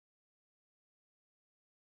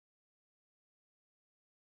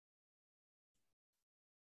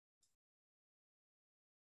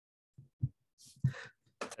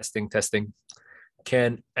Testing, testing.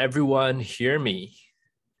 Can everyone hear me?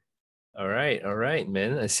 All right,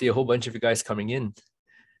 man. I see a whole bunch of you guys coming in.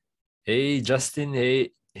 Hey, Justin.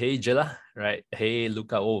 Hey, Jilla. Right. Hey,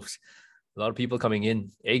 Luca Oves. A lot of people coming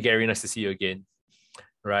in. Hey, Gary. Nice to see you again.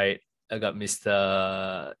 Right. I got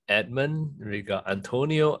Mr. Edmund. We got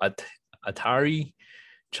Antonio, Atari,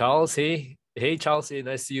 Charles. Hey, Charles. Hey,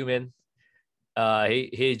 nice to see you, man.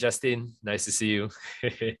 Hey, Justin. Nice to see you.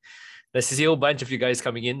 Nice to see a whole bunch of you guys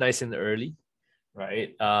coming in nice and early.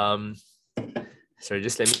 Right. Sorry,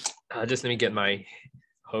 just let me get my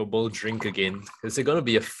herbal drink again. It's gonna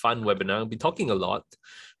be a fun webinar. I'll be talking a lot,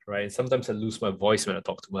 right? Sometimes I lose my voice when I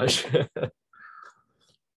talk too much.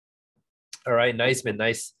 All right, nice, man,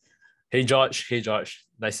 nice. Hey George,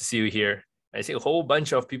 nice to see you here. I see a whole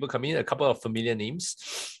bunch of people coming in, a couple of familiar names,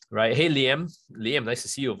 right? Hey Liam, nice to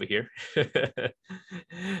see you over here.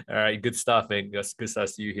 All right, good stuff, man. Good stuff to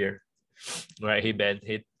see you here. All right, hey Ben,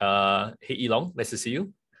 hey Leong, nice to see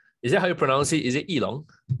you. Is that how you pronounce it? Is it Leong?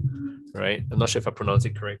 Right, I'm not sure if I pronounce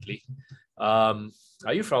it correctly. Are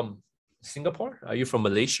you from Singapore? Are you from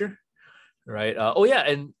Malaysia? Right. Oh yeah,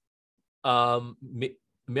 and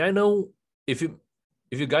may I know if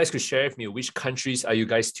you guys could share with me which countries are you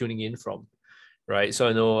guys tuning in from? Right. So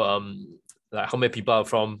I know like how many people are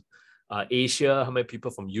from Asia, how many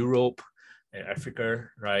people from Europe and Africa,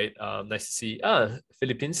 right? Nice to see.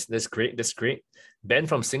 Philippines. That's great. That's great. Ben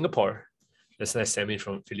from Singapore. That's nice. Sammy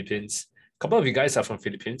from Philippines. A couple of you guys are from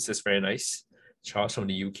Philippines. That's very nice. Charles from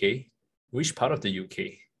the UK. Which part of the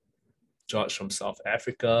UK? George from South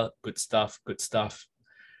Africa. Good stuff. Good stuff.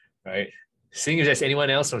 Right. Seeing if there's anyone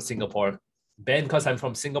else from Singapore. Ben, because I'm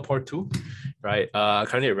from Singapore too, right?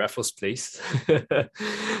 Currently at Raffles Place.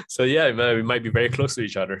 So yeah, we might be very close to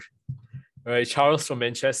each other. All right, Charles from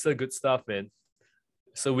Manchester. Good stuff, man.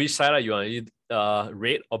 So which side are you on? Are you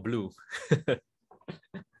red or blue?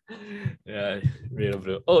 Yeah, red or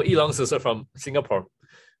blue. Oh, Leong's also from Singapore.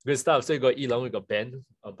 Good stuff. So you got Leong, we got Ben,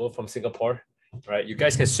 both from Singapore. Right, you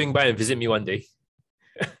guys can swing by and visit me one day.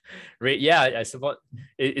 Right, yeah, I support.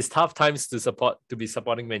 It's tough times to be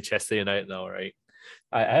supporting Manchester United now, right?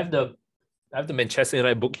 I have the Manchester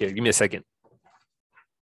United book here. Give me a second.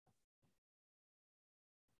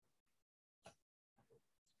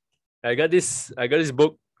 I got this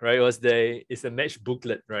book, right? It's a match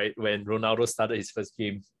booklet, right? When Ronaldo started his first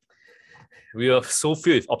game. We were so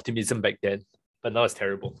filled with optimism back then, but now it's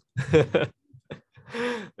terrible.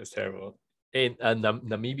 It's terrible. Hey,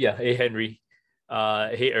 Namibia. Hey, Henry.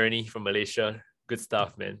 Hey, Ernie from Malaysia. Good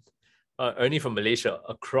stuff, man. Ernie from Malaysia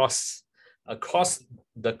across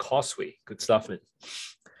the causeway. Good stuff, man.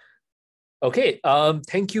 Okay.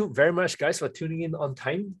 Thank you very much, guys, for tuning in on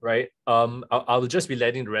time. Right. I'll just be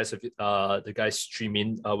letting the rest of the guys stream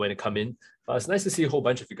in when they come in. It's nice to see a whole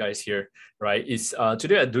bunch of you guys here. Right. It's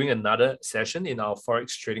today I'm doing another session in our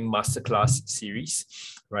Forex Trading Masterclass series.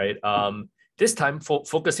 Right. This time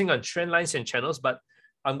focusing on trend lines and channels, but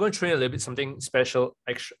I'm going to train a little bit something special,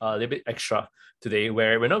 a little bit extra today,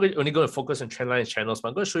 where we're not only going to focus on trend lines channels, but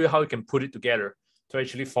I'm going to show you how you can put it together to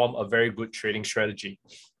actually form a very good trading strategy.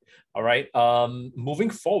 All right.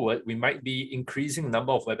 Moving forward, we might be increasing the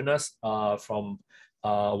number of webinars from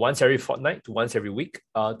once every fortnight to once every week,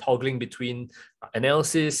 toggling between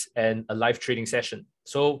analysis and a live trading session.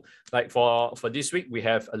 So, like for this week, we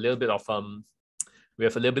have a little bit of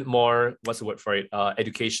more, what's the word for it?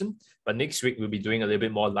 Education. But next week we'll be doing a little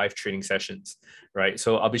bit more live training sessions, right?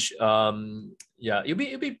 So I'll be, yeah,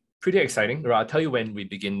 it'll be pretty exciting. Right? I'll tell you when we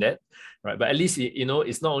begin that, right? But at least,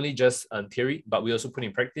 it's not only just theory, but we also put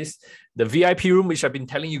in practice. The VIP room, which I've been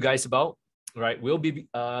telling you guys about, right,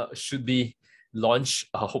 should be launched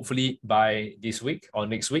hopefully by this week or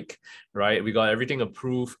next week, right? We got everything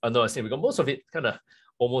approved. No, I say we got most of it kind of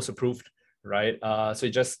almost approved, right? So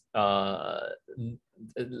just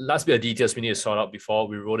last bit of details we need to sort out before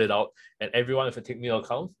we roll it out, and everyone with a Tickmill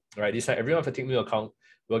account, right? This time, everyone with a Tickmill account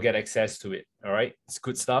will get access to it. All right, it's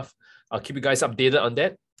good stuff. I'll keep you guys updated on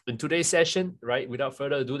that. In today's session, right? Without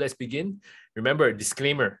further ado, let's begin. Remember,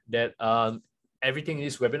 disclaimer that everything in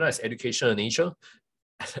this webinar is educational in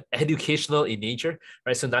nature.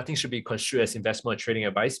 Right? So nothing should be construed as investment or trading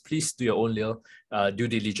advice. Please do your own little due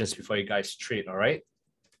diligence before you guys trade. All right.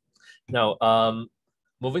 Now,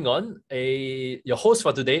 moving on, your host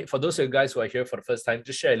for today, for those of you guys who are here for the first time,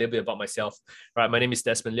 just share a little bit about myself. Right, my name is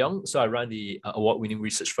Desmond Leong. So I run the award-winning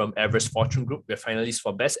research firm Everest Fortune Group. We're finalists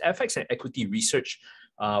for Best FX and Equity Research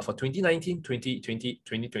for 2019, 2020,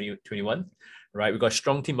 2021. Right, we've got a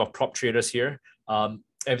strong team of prop traders here.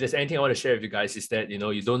 If there's anything I want to share with you guys is that, you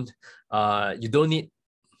don't need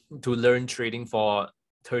to learn trading for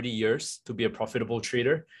 30 years to be a profitable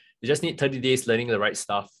trader. You just need 30 days learning the right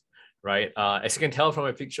stuff, right? As you can tell from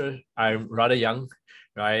my picture, I'm rather young,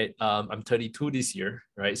 right? I'm 32 this year,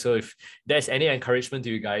 right? So if there's any encouragement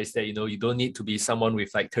to you guys that, you don't need to be someone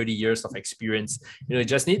with like 30 years of experience, you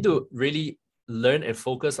just need to really learn and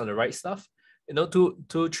focus on the right stuff,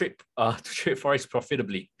 to trade to trade forex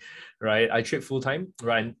profitably, right? I trade full time,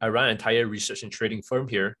 right? I run an entire research and trading firm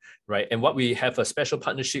here, right? And what we have a special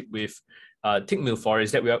partnership with Tickmill for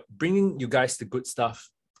is that we are bringing you guys the good stuff,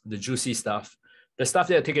 the juicy stuff, the stuff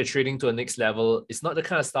that will take your trading to a next level. It's not the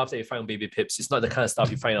kind of stuff that you find on Baby Pips. It's not the kind of stuff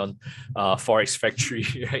you find on Forex Factory,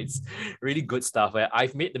 right? It's really good stuff where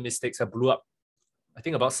I've made the mistakes. I blew up, I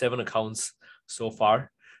think, about 7 accounts so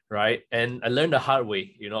far, right? And I learned the hard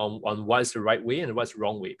way, on what's the right way and what's the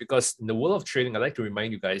wrong way. Because in the world of trading, I like to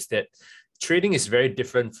remind you guys that trading is very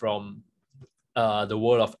different from the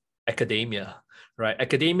world of academia, right?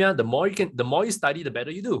 Academia, the more you study, the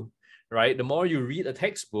better you do, right? The more you read a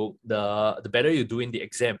textbook, the better you do in the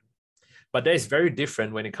exam. But that is very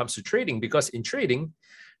different when it comes to trading, because in trading,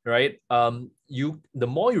 right, the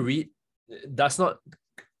more you read does not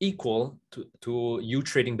equal to you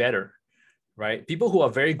trading better, right? People who are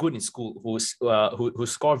very good in school, who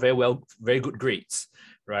score very well, very good grades,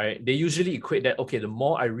 right? They usually equate that, okay, the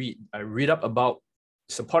more I read up about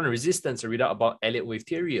support and resistance, I read up about Elliott wave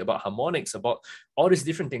theory, about harmonics, about all these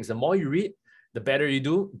different things. The more you read, the better you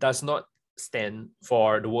do, does not stand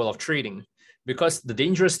for the world of trading. Because the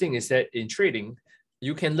dangerous thing is that in trading,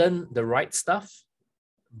 you can learn the right stuff,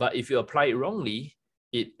 but if you apply it wrongly,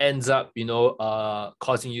 it ends up,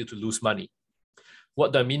 causing you to lose money.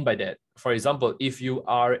 What do I mean by that? For example, if you're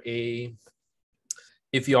a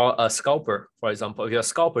scalper, for example, if you're a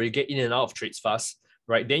scalper, you get in and out of trades fast,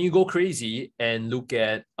 right? Then you go crazy and look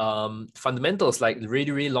at fundamentals, like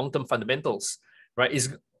really, really long-term fundamentals, right?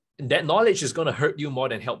 That knowledge is going to hurt you more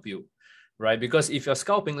than help you, right? Because if you're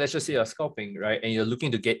scalping, let's just say you're scalping, right? And you're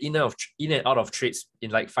looking to get in and out of trades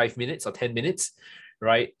in like 5 minutes or 10 minutes,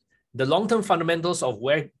 right? The long-term fundamentals of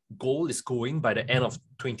where gold is going by the end of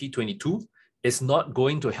 2022 is not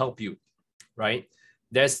going to help you, right?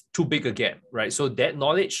 There's too big a gap, right? So that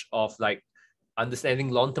knowledge of like understanding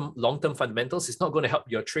long-term fundamentals is not going to help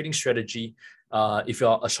your trading strategy if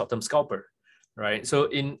you're a short-term scalper, right? So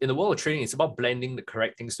in the world of trading, it's about blending the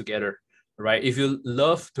correct things together, right? If you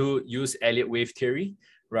love to use Elliott wave theory,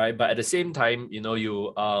 right, but at the same time,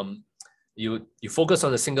 you focus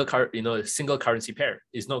on a single currency pair,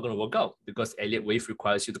 it's not going to work out, because Elliott wave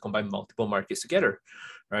requires you to combine multiple markets together,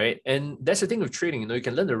 right? And that's the thing with trading. You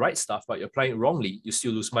can learn the right stuff, but you're applying it wrongly, you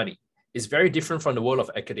still lose money. It's very different from the world of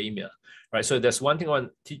academia, right? So there's one thing I want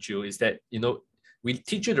to teach you is that, we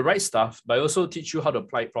teach you the right stuff, but I also teach you how to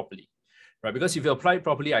apply it properly, right? Because if you apply it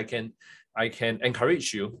properly, I can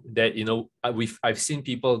encourage you that, I've seen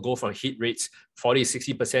people go from hit rates 40,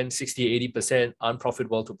 60%, 60, 80%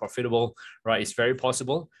 unprofitable to profitable, right? It's very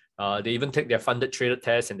possible. They even take their funded traded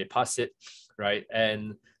test and they pass it, right?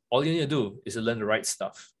 And all you need to do is to learn the right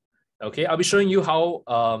stuff. Okay, I'll be showing you how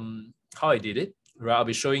I did it. Right, I'll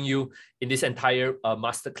be showing you in this entire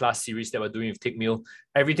masterclass series that we're doing with Tickmill,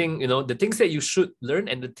 everything, the things that you should learn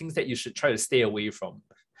and the things that you should try to stay away from.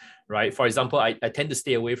 Right. For example, I tend to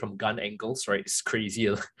stay away from gun angles, right? It's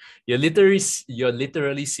crazy. You're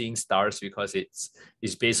literally seeing stars because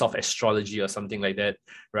it's based off astrology or something like that,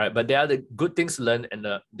 right? But there are the good things to learn and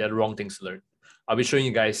there are the wrong things to learn. I'll be showing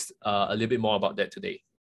you guys a little bit more about that today.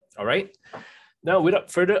 All right. Now, without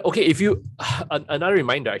further, okay, if you another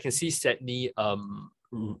reminder, I can see Sydney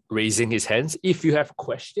raising his hands. If you have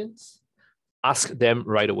questions, ask them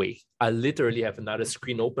right away. I literally have another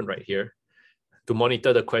screen open right here to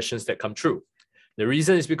monitor the questions that come through. The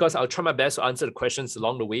reason is because I'll try my best to answer the questions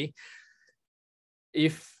along the way.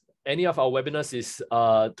 If any of our webinars is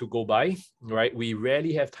to go by, right, we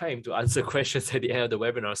rarely have time to answer questions at the end of the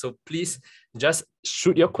webinar. So please just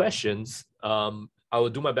shoot your questions. I will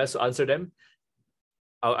do my best to answer them.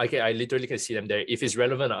 I literally can see them there. If it's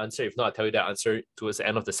relevant, I'll answer. If not, I'll tell you that answer towards the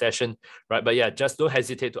end of the session, right? But yeah, just don't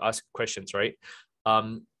hesitate to ask questions, right?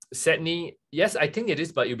 Sydney, yes, I think it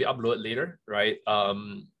is, but it'll be uploaded later, right?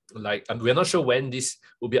 We're not sure when this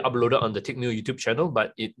will be uploaded on the Tickmill YouTube channel,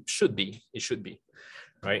 but it should be,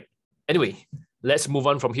 right? Anyway, let's move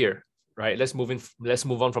on from here, right? Let's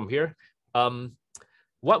move on from here.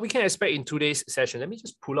 What we can expect in today's session, let me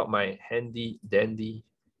just pull out my handy dandy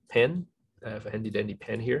pen. I have a handy dandy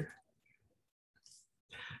pen here.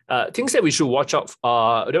 Things that we should watch out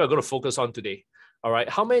that we're going to focus on today. All right,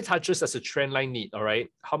 how many touches does a trend line need? All right,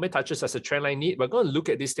 how many touches does a trend line need? We're going to look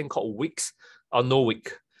at this thing called wicks or no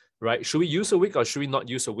wick, right? Should we use a wick or should we not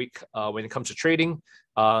use a wick when it comes to trading?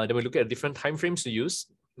 Then we look at different time frames to use.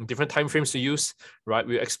 different time frames to use, right?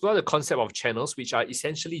 We'll explore the concept of channels, which are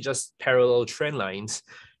essentially just parallel trend lines.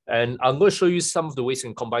 And I'm going to show you some of the ways you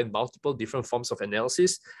can combine multiple different forms of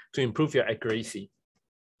analysis to improve your accuracy.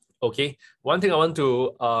 Okay, one thing I want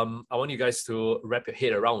you guys to wrap your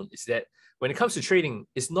head around is that when it comes to trading,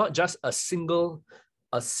 it's not just a single,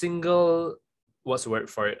 what's the word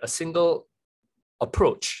for it? A single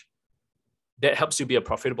approach that helps you be a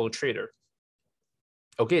profitable trader.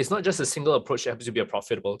 Okay, it's not just a single approach that helps you be a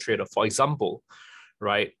profitable trader. For example,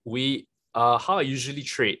 right, how I usually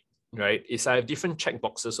trade, right, is I have different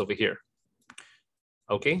checkboxes over here.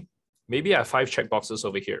 Okay, maybe I have 5 checkboxes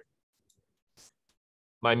over here.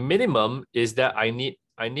 My minimum is that I need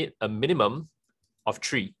a minimum of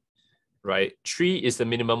 3, right? 3 is the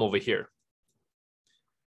minimum over here.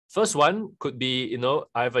 First one could be, you know,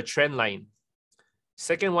 I have a trend line.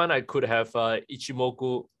 Second one, I could have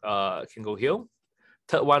Ichimoku Kingo Hill.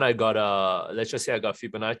 Third one, I got let's just say I got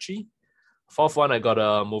Fibonacci. Fourth one, I got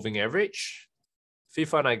a moving average.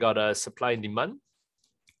 Fifth one, I got a supply and demand,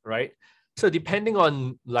 right? So depending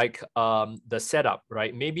on like the setup,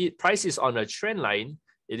 right? Maybe price is on a trend line.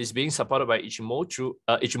 It is being supported by Ichimoku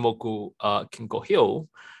Kinko Hill,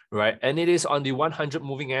 right? And it is on the 100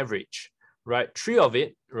 moving average, right? 3 of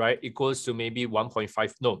it, right, equals to maybe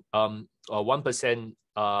 1%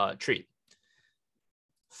 trade.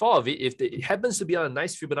 4 of it, if it happens to be on a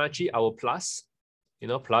nice Fibonacci, I will plus, you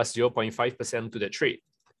know, plus 0.5% to the trade,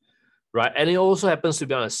 right? And it also happens to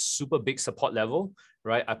be on a super big support level,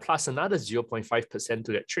 right? I plus another 0.5%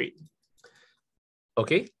 to that trade.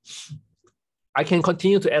 Okay. I can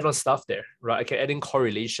continue to add on stuff there, right? I can add in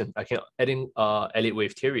correlation. I can add in Elliott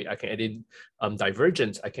wave theory. I can add in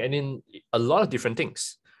divergence. I can add in a lot of different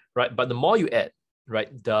things, right? But the more you add, right,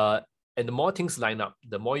 the more things line up,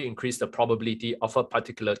 the more you increase the probability of a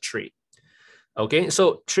particular trade. Okay,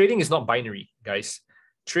 so trading is not binary, guys.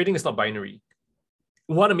 Trading is not binary.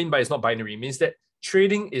 What I mean by it's not binary means that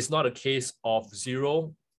trading is not a case of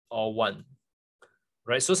 0 or 1.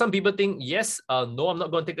 Right, so some people think, yes, no, I'm not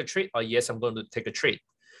going to take a trade, or yes, I'm going to take a trade,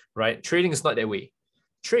 right? Trading is not that way.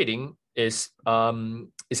 Trading is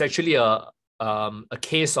actually a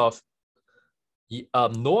case of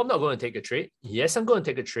no, I'm not going to take a trade. Yes, I'm going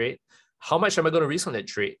to take a trade. How much am I going to risk on that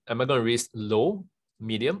trade? Am I going to risk low,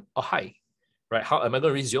 medium, or high? Right? How am I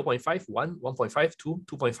going to risk 0.5, 1, 1.5, 2,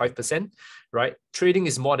 2.5%? Right? Trading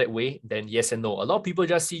is more that way than yes and no. A lot of people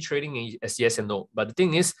just see trading as yes and no, but the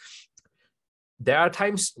thing is, there are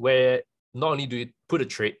times where not only do you put a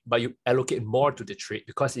trade, but you allocate more to the trade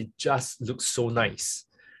because it just looks so nice,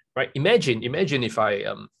 right? Imagine if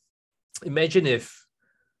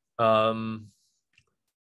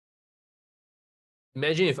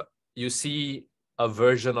you see a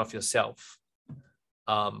version of yourself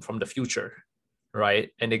from the future, right?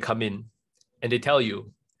 And they come in and they tell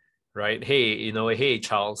you, right? Hey, you know, hey,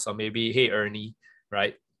 Charles, or maybe, hey, Ernie,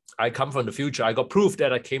 right? I come from the future. I got proof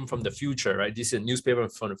that I came from the future, right? This is a newspaper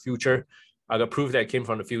from the future. I got proof that I came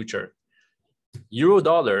from the future. Euro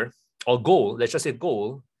dollar or gold, let's just say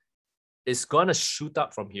gold, is going to shoot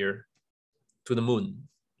up from here to the moon,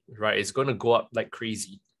 right? It's going to go up like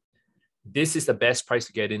crazy. This is the best price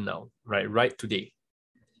to get in now, right today.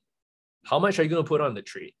 How much are you going to put on the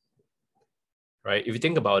trade, right? If you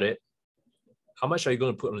think about it, how much are you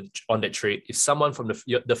going to put on that trade if someone from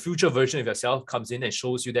the future version of yourself comes in and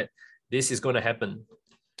shows you that this is going to happen,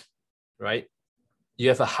 right? You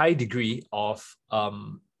have a high degree of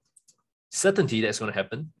certainty that's going to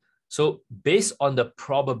happen. So based on the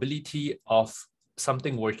probability of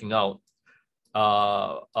something working out,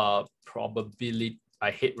 probability, I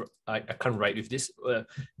can't write with this,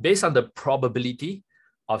 based on the probability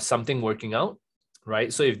of something working out,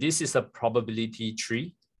 right? So if this is a probability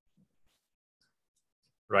tree,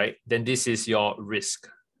 right, then this is your risk.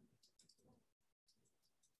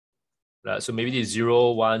 So maybe it's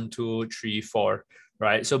 0, 1, 2, 3, 4,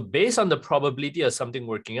 right? So based on the probability of something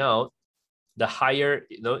working out, the higher,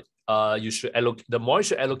 you know, you should allocate, the more you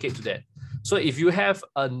should allocate to that. So if you have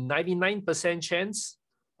a 99% chance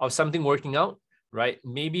of something working out, right,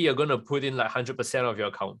 maybe you're going to put in like 100% of your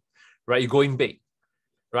account, right? You're going big,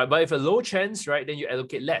 right? But if a low chance, right, then you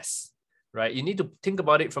allocate less, right? You need to think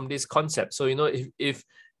about it from this concept. So, you know, if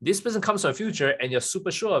this person comes from the future and you're super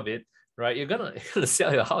sure of it, right, you're gonna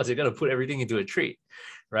sell your house, you're gonna put everything into a trade,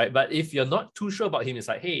 right? But if you're not too sure about him, it's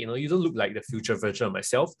like, hey, you know, you don't look like the future version of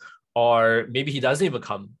myself, or maybe he doesn't even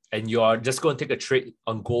come and you're just going to take a trade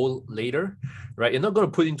on gold later, right? You're not going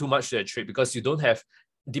to put in too much to a trade because you don't have,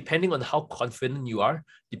 depending on how confident you are,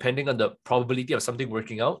 depending on the probability of something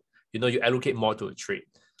working out, you know, you allocate more to a trade,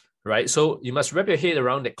 right? So you must wrap your head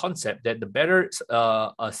around that concept that the better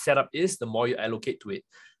a setup is, the more you allocate to it.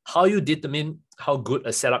 How you determine how good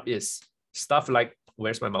a setup is. Stuff like,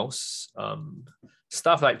 where's my mouse?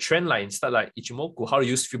 Stuff like Trendlines, stuff like Ichimoku, how to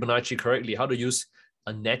use Fibonacci correctly, how to use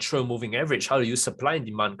a natural moving average, how to use supply and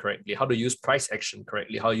demand correctly, how to use price action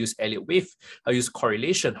correctly, how to use Elliott wave, how to use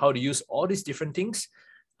correlation, how to use all these different things.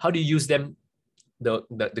 How do you use them?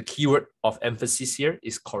 The keyword of emphasis here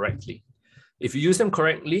is correctly. If you use them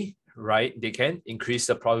correctly, right, they can increase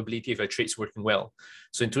the probability of your trades working well.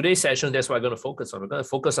 So in today's session, that's what I'm going to focus on. We're going to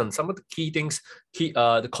focus on some of the key things,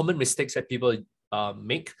 the common mistakes that people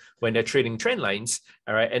make when they're trading trend lines.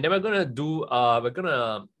 All right, and then we're gonna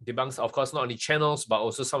debunk, of course, not only channels but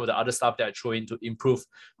also some of the other stuff that I throw in to improve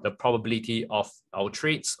the probability of our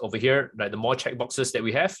trades over here. Like the more checkboxes that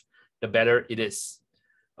we have, the better it is.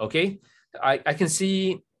 Okay, I can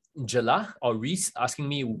see Jala or Reese asking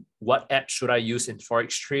me what app should I use in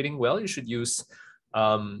forex trading. Well, you should use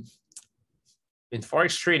in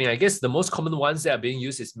forex trading, I guess the most common ones that are being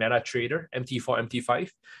used is MetaTrader, MT4, MT5,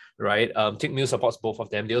 right? Tickmill supports both of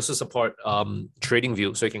them. They also support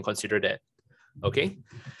TradingView, so you can consider that. Okay,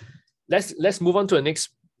 let's move on to the next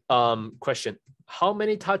question. How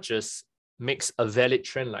many touches makes a valid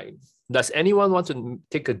trend line? Does anyone want to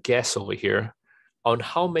take a guess over here on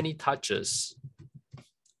how many touches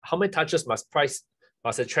must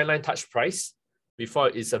a trend line touch price before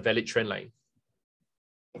it's a valid trend line?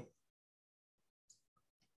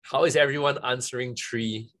 How is everyone answering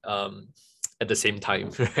three at the same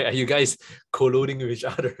time? Are you guys colluding with each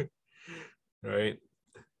other? Right?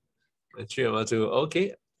 3 and 1, 2.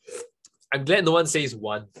 Okay. I'm glad no one says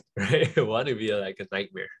 1, right? 1 would be like a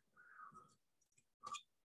nightmare.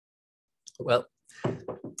 Well,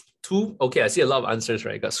 2. Okay, I see a lot of answers,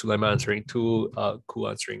 right? I got Sulaiman answering 2, Ku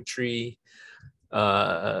answering 3,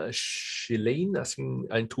 Shilane asking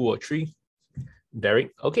 2 or 3,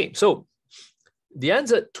 Derek. Okay, so the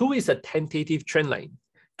answer 2 is a tentative trend line.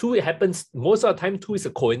 2, it happens most of the time. 2 is a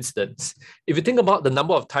coincidence. If you think about the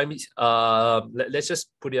number of times, let's just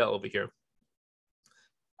put it out over here.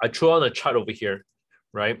 I throw on a chart over here,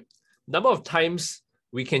 right? Number of times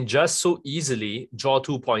we can just so easily draw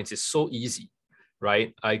 2 points. It's so easy,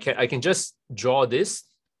 right? I can just draw this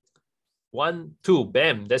 1, 2,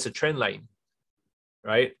 bam, that's a trend line,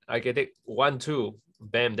 right? I can take 1, 2,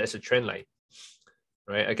 bam, that's a trend line.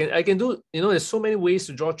 Right, I can do, there's so many ways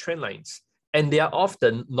to draw trend lines, and they are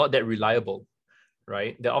often not that reliable,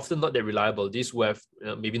 right? They're often not that reliable. These will have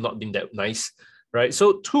maybe not been that nice, right?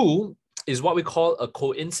 So 2 is what we call a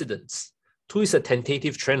coincidence. 2 is a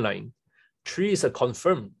tentative trend line. 3 is a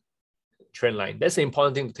confirmed trend line. That's the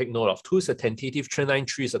important thing to take note of. 2 is a tentative trend line.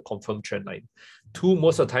 3 is a confirmed trend line. 2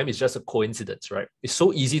 most of the time is just a coincidence, right? It's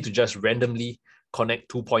so easy to just randomly connect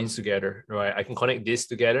 2 points together, right? I can connect this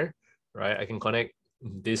together, right? I can connect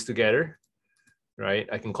this together, right?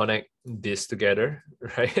 I can connect this together,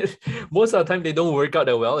 right? Most of the time, they don't work out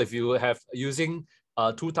that well. If you have using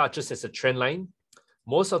 2 touches as a trend line,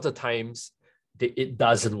 most of the times, it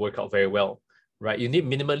doesn't work out very well, right? You need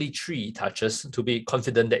minimally 3 touches to be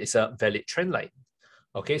confident that it's a valid trend line.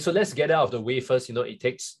 Okay, so let's get out of the way first. It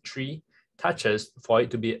takes 3 touches for it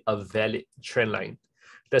to be a valid trend line.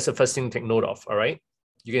 That's the first thing to take note of, all right?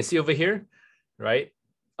 You can see over here, right?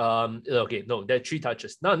 Okay, no, there are 3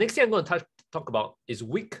 touches. Now, next thing I'm going to talk about is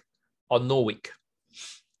wick or no wick.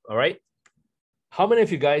 All right. How many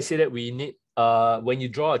of you guys say that we need, when you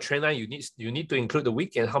draw a trend line, you need to include the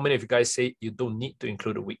wick? And how many of you guys say you don't need to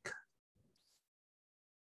include a wick?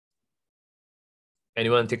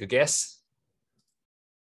 Anyone take a guess?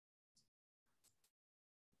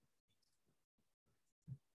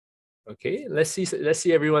 Okay, let's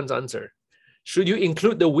see everyone's answer. Should you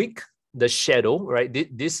include the wick? The shadow, right?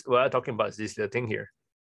 This what I'm talking about is this the thing here.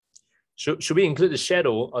 Should we include the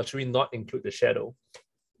shadow or should we not include the shadow?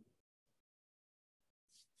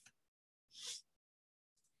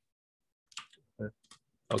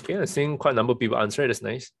 Okay, I'm seeing quite a number of people answer. That's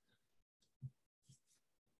nice.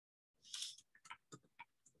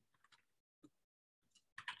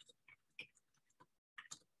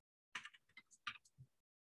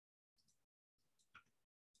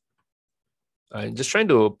 I'm just trying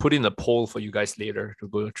to put in a poll for you guys later to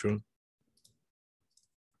go through.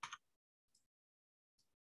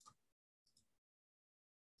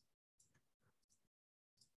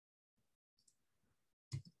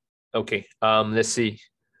 Okay, let's see.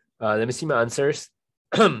 Let me see my answers.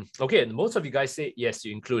 Okay, most of you guys say yes,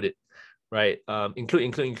 you include it, right?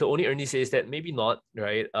 Include. Only Ernie says that maybe not,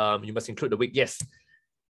 right? You must include the wick. Yes,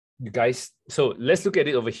 you guys. So let's look at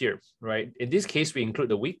it over here, right? In this case, we include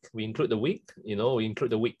the wick. We include the wick. We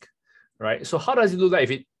include the wick, right? So how does it look like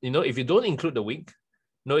if if you don't include the wick?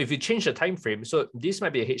 If you change the time frame, so this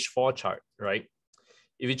might be a H4 chart, right?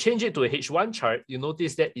 If you change it to a H1 chart, you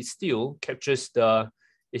notice that it still captures the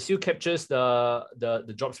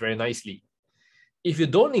drops very nicely. If you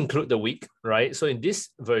don't include the wick, right? So in this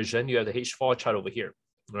version, you have the H4 chart over here,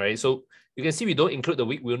 right? So you can see we don't include the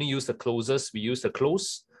wick. We only use the closes. We use the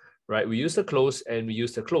close, right? We use the close and we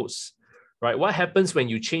use the close, right? What happens when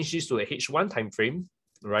you change this to a H1 time frame,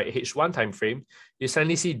 right? H1 time frame, you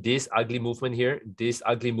suddenly see this ugly movement here, this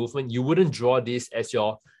ugly movement. You wouldn't draw this as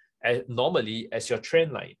your normally as your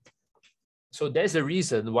trend line. So that's the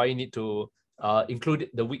reason why you need to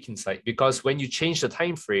include the wick inside, because when you change the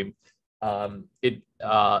time frame,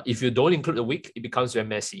 if you don't include the wick, it becomes very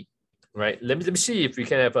messy, right? Let me see if we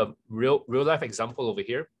can have a real life example over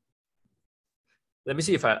here. Let me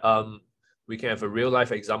see if we can have a real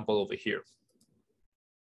life example over here.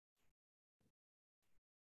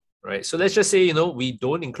 Right, so let's just say, we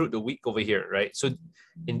don't include the wick over here, right? So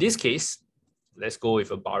in this case, let's go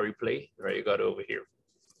with a bar replay, right? You got it over here.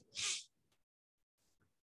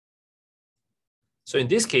 So in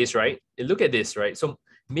this case, right, look at this, right? So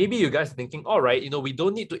maybe you guys are thinking, all right, we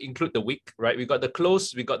don't need to include the wick, right? We got the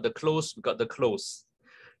close, we got the close, we got the close,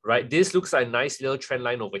 right? This looks like a nice little trend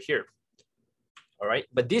line over here. All right,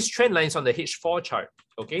 but this trend line is on the H4 chart,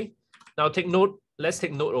 okay? Now take note, let's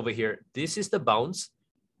take note over here. This is the bounce,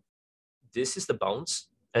 this is the bounce,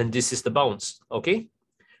 and this is the bounce, okay?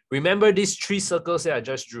 Remember these three circles that I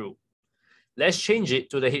just drew. Let's change it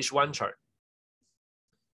to the H1 chart.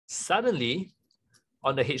 Suddenly,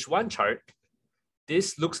 on the H1 chart,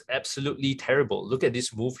 this looks absolutely terrible. Look at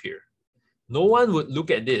this move here. No one would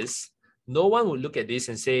look at this. No one would look at this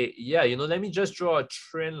and say, yeah, let me just draw a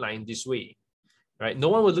trend line this way, right? No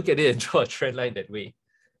one would look at it and draw a trend line that way,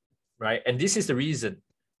 right? And this is the reason,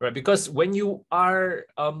 right? Because when you are,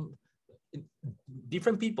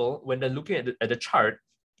 different people, when they're looking at the chart,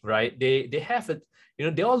 right, they have it,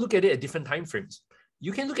 they all look at it at different time frames.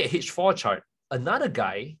 You can look at H4 chart. Another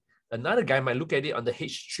guy might look at it on the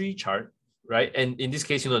H3 chart, right? And in this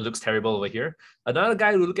case, it looks terrible over here. Another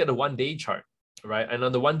guy will look at the 1 day chart, right? And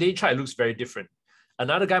on the 1 day chart, it looks very different.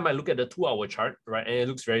 Another guy might look at the 2 hour chart, right? And it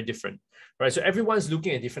looks very different, right? So everyone's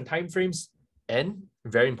looking at different time frames, and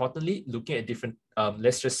very importantly, looking at different,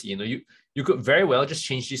 let's just see, you could very well just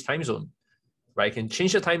change this time zone, right? You can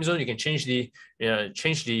change the time zone, you can change the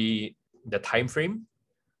time frame,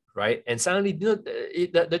 right? And suddenly,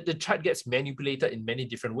 the chart gets manipulated in many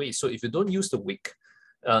different ways. So if you don't use the wick,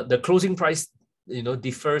 the closing price,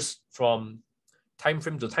 differs from time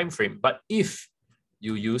frame to time frame. But if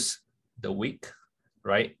you use the wick,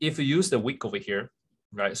 right? If you use the wick over here,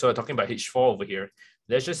 right? So we're talking about H4 over here.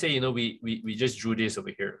 Let's just say, we just drew this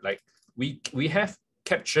over here. Like we have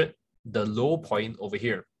captured the low point over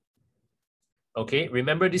here. Okay,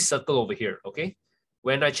 remember this circle over here, okay?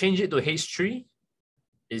 When I change it to H3,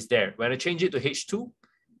 it's there. When I change it to H2,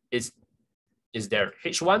 it's there.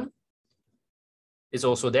 H1 is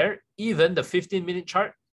also there. Even the 15-minute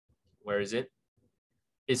chart, where is it?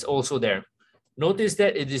 It's also there. Notice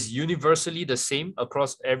that it is universally the same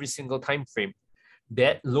across every single time frame.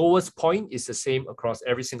 That lowest point is the same across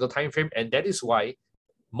every single time frame, and that is why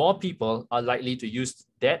more people are likely to use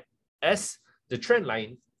that as the trend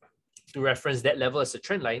line, to reference that level as a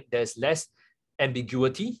trend line. There's less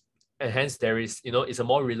ambiguity, and hence there is, it's a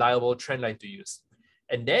more reliable trend line to use.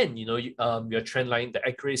 And then, your trend line, the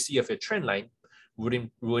accuracy of your trend line would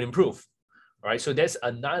improve. All right, so that's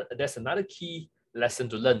another key lesson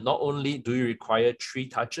to learn. Not only do you require 3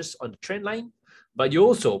 touches on the trend line, but you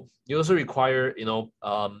also require,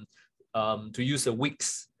 to use the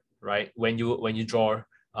wicks, right? When you draw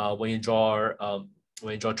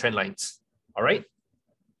trend lines. All right.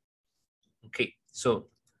 Okay, so,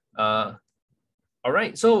 all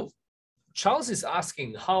right. So Charles is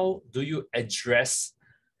asking, how do you address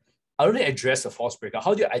a false breakout?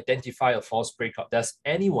 How do you identify a false breakout? Does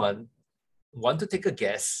anyone want to take a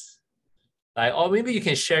guess? Or maybe you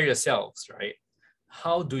can share yourselves, right?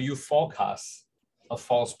 How do you forecast a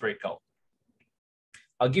false breakout?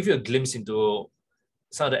 I'll give you a glimpse into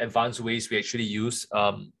some of the advanced ways we actually use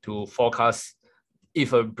to forecast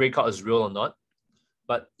if a breakout is real or not.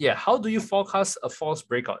 But yeah, how do you forecast a false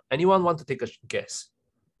breakout? Anyone want to take a guess?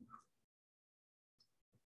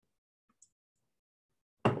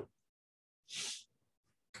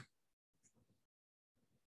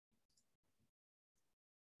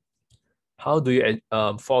 How do you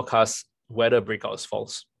forecast whether a breakout is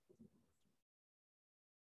false?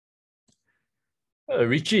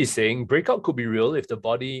 Richie is saying breakout could be real if the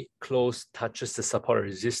body close touches the support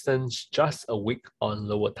resistance just a week on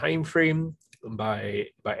lower time frame. By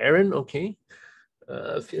Aaron, okay.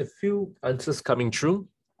 A few answers coming through.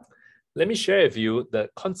 Let me share with you the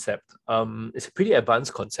concept. It's a pretty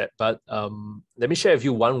advanced concept, but let me share with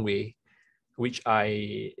you one way which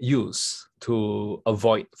I use to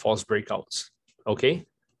avoid false breakouts. Okay,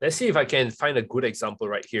 let's see if I can find a good example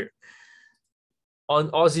right here.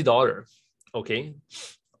 On Aussie dollar, okay,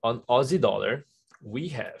 on Aussie dollar, we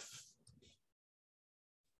have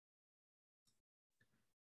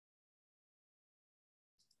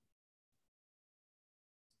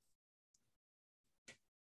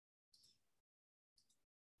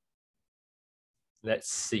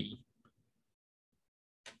let's see.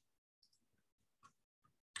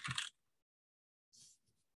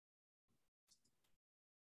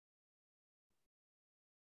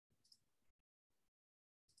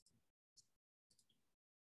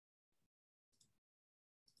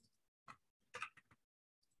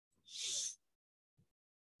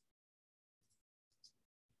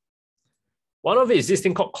 One of it is this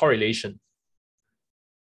thing called correlation.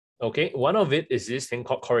 Okay, one of it is this thing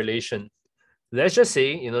called correlation. Let's just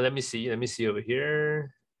say, let me see over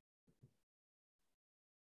here.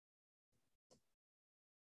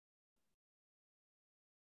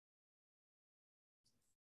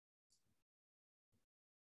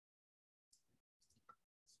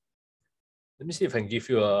 Let me see if I can give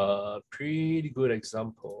you a pretty good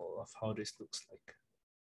example of how this looks like.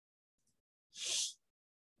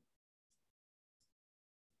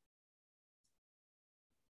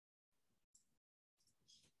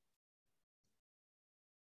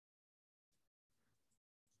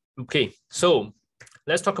 Okay, so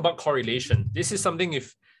let's talk about correlation. This is something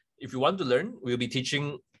if you want to learn, we'll be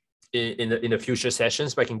teaching in the future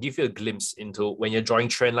sessions, but I can give you a glimpse into when you're drawing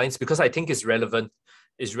trend lines because I think it's relevant.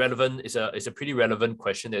 It's a pretty relevant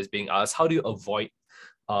question that's being asked. How do you avoid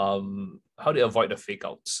the fake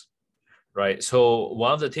outs? Right. So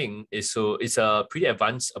one of the thing is it's a pretty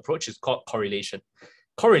advanced approach. It's called correlation.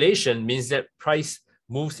 Correlation means that price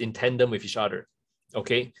moves in tandem with each other.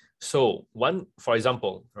 Okay. So for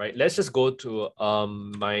example, right? Let's just go to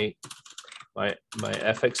my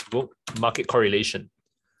FX book, market correlation.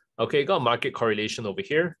 Okay, got market correlation over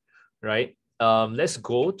here, right? Let's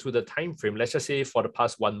go to the time frame. Let's just say for the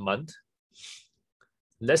past 1 month.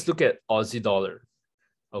 Let's look at Aussie dollar.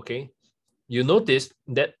 Okay. You notice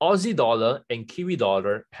that Aussie dollar and Kiwi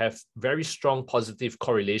dollar have very strong positive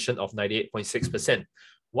correlation of 98.6%.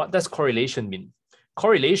 What does correlation mean?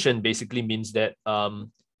 Correlation basically means that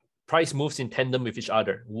price moves in tandem with each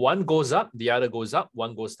other. One goes up, the other goes up,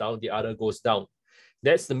 one goes down, the other goes down.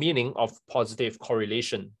 That's the meaning of positive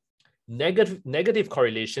correlation. Negative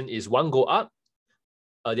correlation is one go up,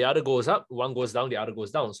 the other goes up, one goes down, the other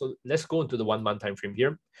goes down. So let's go into the 1 month time frame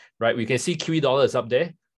here, right? We can see Kiwi dollar is up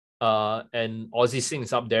there, and Aussie Sing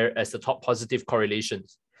is up there as the top positive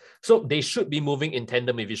correlations. So they should be moving in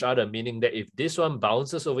tandem with each other, meaning that if this one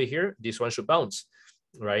bounces over here, this one should bounce,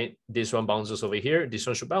 right? This one bounces over here, this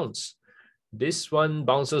one should bounce. This one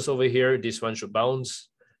bounces over here, this one should bounce,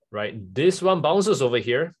 right? This one bounces over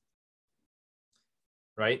here,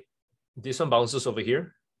 right? This one bounces over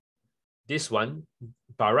here. This one,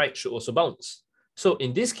 by right, should also bounce. So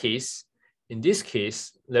in this case,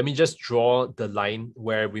 let me just draw the line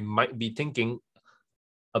where we might be thinking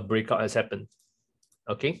a breakout has happened.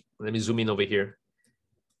 Okay, let me zoom in over here.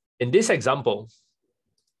 In this example,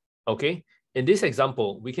 okay,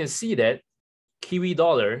 we can see that Kiwi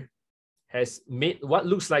dollar has made what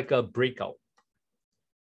looks like a breakout.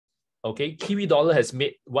 Okay, Kiwi dollar has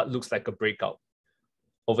made what looks like a breakout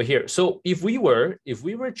over here. So if we were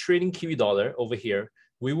trading Kiwi dollar over here,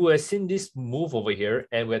 we would have seen this move over here,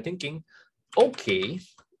 and we're thinking, okay,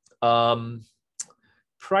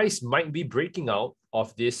 price might be breaking out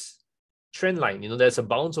of this trend line. There's a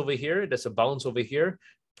bounce over here, there's a bounce over here,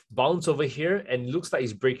 bounce over here, and it looks like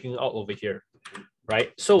it's breaking out over here,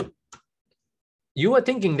 right? So you are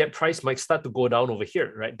thinking that price might start to go down over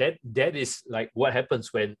here, right? That is like what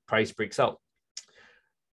happens when price breaks out.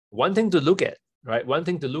 One thing to look at, right? One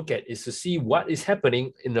thing to look at is to see what is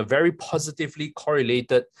happening in a very positively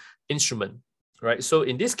correlated instrument, right? So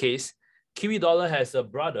in this case, Kiwi dollar has a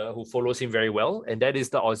brother who follows him very well, and that is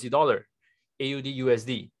the Aussie dollar, AUD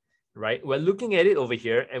USD, right? We're looking at it over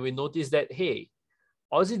here, and we notice that, hey,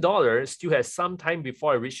 Aussie dollar still has some time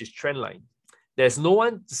before it reaches trend line. There's no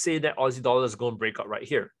one to say that Aussie dollar is going to break out right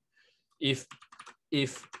here. If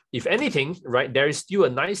anything, right, there is still a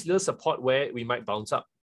nice little support where we might bounce up.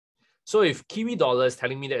 So if Kiwi dollar is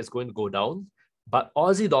telling me that it's going to go down, but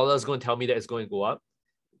Aussie dollar is going to tell me that it's going to go up,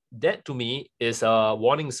 that to me is a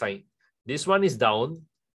warning sign. This one is down,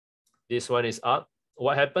 this one is up.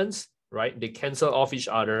 What happens, right? They cancel off each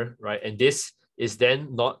other, right? And this is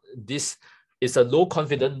then not, this it's a low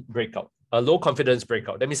confidence breakout. A low confidence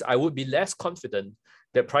breakout. That means I would be less confident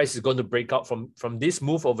that price is going to break out from this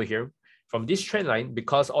move over here, from this trend line,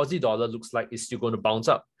 because Aussie dollar looks like it's still going to bounce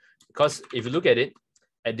up. Because if you look at it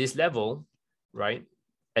at this level, right?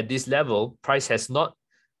 At this level, price has not,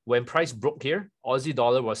 when price broke here, Aussie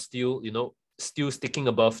dollar was still, still sticking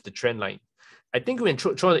above the trend line. I think when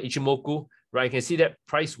throw the Ichimoku, right, you can see that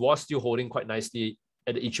price was still holding quite nicely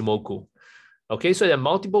at the Ichimoku. Okay, so there are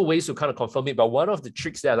multiple ways to kind of confirm it, but one of the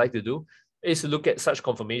tricks that I like to do is to look at such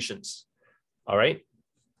confirmations. All right.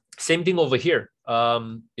 Same thing over here.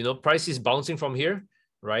 Price is bouncing from here,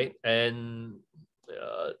 right? And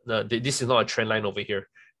no, this is not a trend line over here,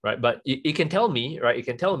 right? But it can tell me, right? It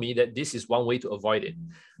can tell me that this is one way to avoid it.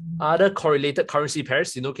 Other correlated currency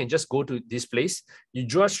pairs, can just go to this place. You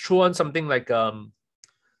just throw on something like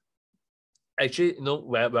actually,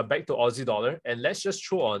 we're back to Aussie dollar, and let's just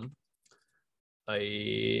throw on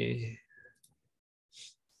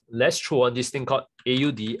let's throw on this thing called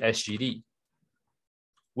AUD SGD,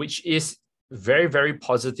 which is very, very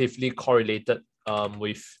positively correlated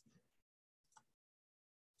with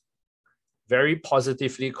very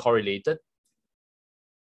positively correlated.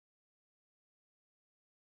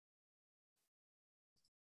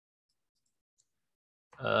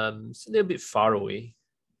 It's a little bit far away.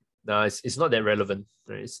 No, it's not that relevant.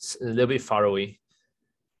 Right? It's a little bit far away.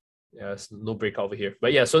 Yeah, there's no breakout over here.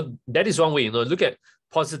 But yeah, so that is one way, look at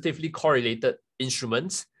positively correlated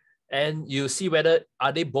instruments and you see whether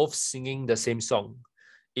are they both singing the same song.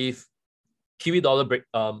 If Kiwi dollar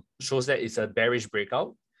shows that it's a bearish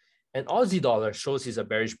breakout and Aussie dollar shows it's a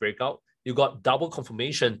bearish breakout, you got double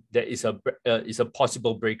confirmation that is a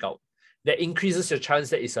possible breakout. That increases your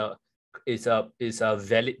chance that it's a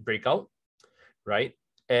valid breakout, right?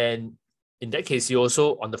 And in that case, you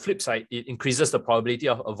also, on the flip side, it increases the probability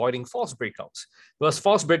of avoiding false breakouts. Because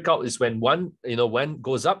false breakout is when one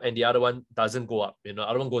goes up and the other one doesn't go up, the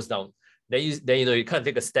other one goes down. Then you kind of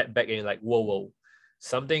take a step back and you're like, whoa,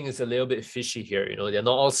 something is a little bit fishy here. They're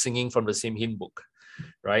not all singing from the same hymn book,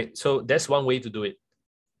 right? So that's one way to do it.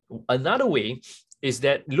 Another way is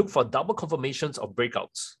that look for double confirmations of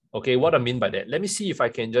breakouts. Okay, what I mean by that? Let me see if I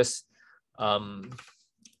can just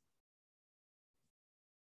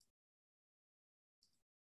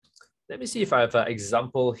let me see if I have an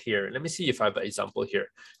example here.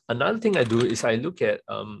 Another thing I do is I look at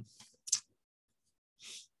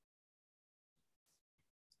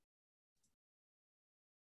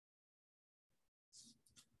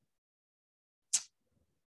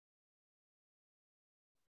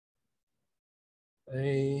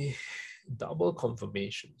a double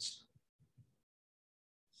confirmations.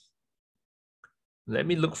 Let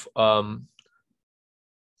me look for,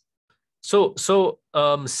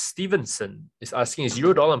 Stevenson is asking, is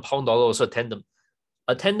euro dollar and pound dollar also a tandem?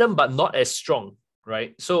 A tandem, but not as strong,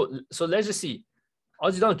 right? So let's just see.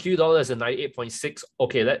 Aussie dollar and Kiwi dollar is a 98.6.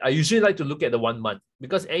 Okay, I usually like to look at the 1 month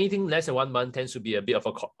because anything less than 1 month tends to be a bit of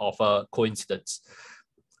a coincidence,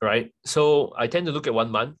 right? So I tend to look at 1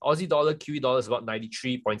 month. Aussie dollar, Kiwi dollar is about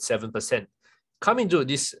 93.7%. Coming to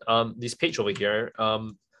this this page over here,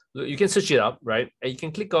 you can search it up, right? And you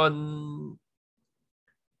can click on,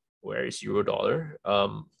 where is euro dollar?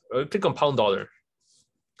 Click on pound dollar.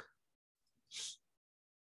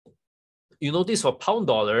 You notice for pound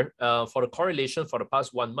dollar, for the correlation for the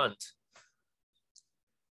past 1 month,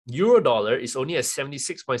 euro dollar is only a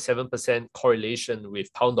 76.7% correlation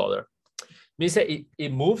with pound dollar. Means that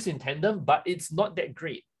it moves in tandem, but it's not that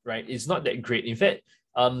great, right? It's not that great. In fact,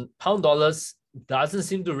 pound dollars doesn't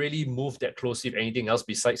seem to really move that closely with anything else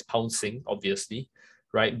besides pound sing, obviously,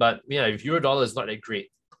 right? But yeah, if euro dollar is not that great.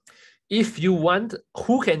 If you want,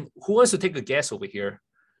 who wants to take a guess over here?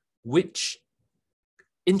 Which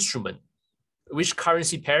instrument, which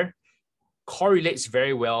currency pair correlates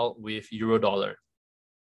very well with euro dollar?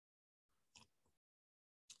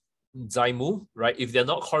 Zaimu, right? If they're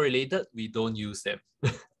not correlated, we don't use them.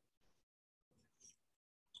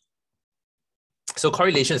 So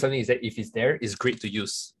correlation is something that if it's there, it's great to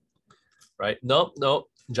use, right? No,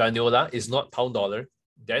 Janiola is not pound dollar.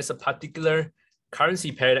 There's a particular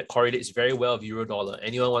currency pair that correlates very well with euro dollar.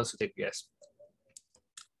 Anyone wants to take a guess?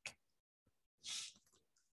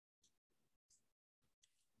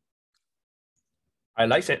 I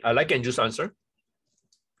like Andrew's answer.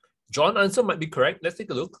 John's answer might be correct. Let's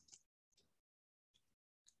take a look.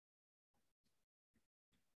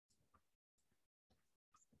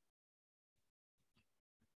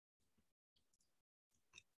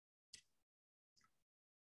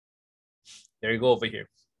 There you go over here.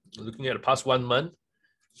 Looking at the past 1 month,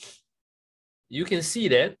 you can see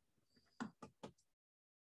that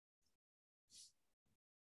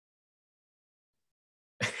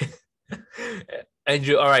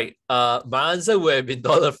Andrew, all right. My answer would have been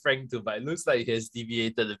dollar franc too, but it looks like it has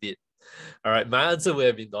deviated a bit. All right, my answer would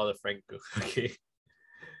have been dollar franc too. Okay.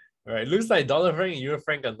 All right, looks like dollar franc and euro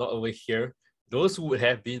franc are not over here. Those would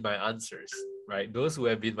have been my answers, right? Those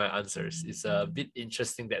would have been my answers. It's a bit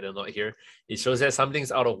interesting that they're not here. It shows that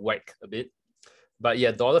something's out of whack a bit. But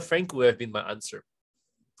yeah, dollar franc would have been my answer.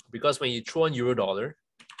 Because when you throw on euro dollar,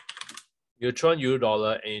 you throw on euro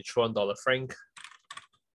dollar and you throw on dollar franc,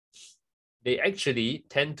 they actually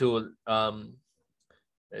tend to,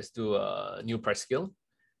 let's do a new price scale.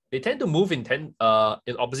 They tend to move in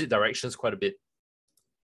opposite directions quite a bit,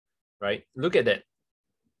 right? Look at that,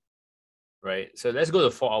 right? So let's go to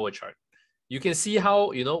the 4-hour chart. You can see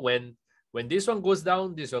how, you know, when this one goes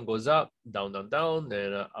down, this one goes up, down, down, down,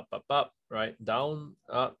 then up, up, up, right? Down,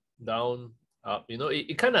 up, down, up. You know,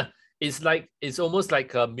 it kind of, it's almost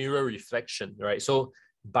like a mirror reflection, right? So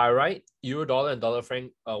by right, euro dollar and dollar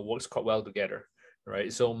franc works quite well together,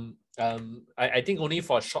 right? So I think only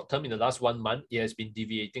for a short term in the last 1 month, it has been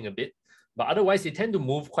deviating a bit, but otherwise they tend to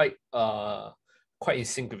move quite in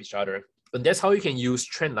sync with each other. And that's how you can use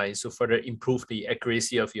trend lines to further improve the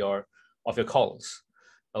accuracy of your calls.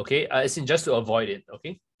 Okay, it's just to avoid it.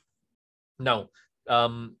 Okay. Now,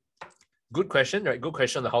 good question, right? Good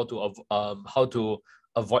question on how to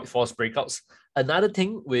avoid false breakouts. Another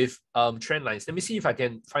thing with trend lines. Let me see if I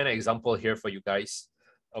can find an example here for you guys.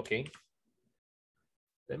 Okay.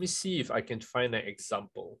 Let me see if I can find an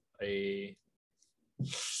example.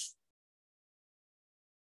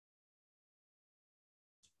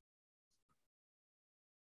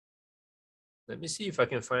 Let me see if I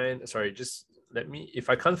can find, sorry, just let me, if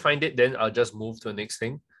I can't find it, then I'll just move to the next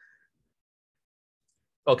thing.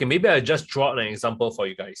 Okay, maybe I'll just draw an example for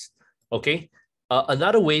you guys. Okay,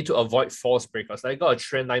 another way to avoid false breakouts. I got a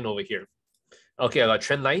trend line over here. Okay, I got a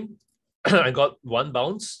trend line. I got 1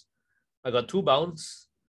 bounce. I got 2 bounce.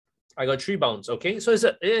 I got 3 bounce. Okay, so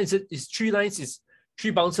it's 3 lines. It's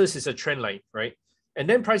 3 bounces. Is a trend line, right? And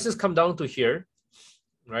then prices come down to here,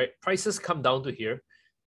 right? Prices come down to here,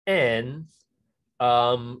 and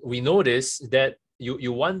we notice that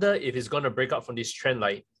you wonder if it's going to break out from this trend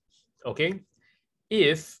line. Okay,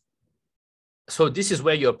 so this is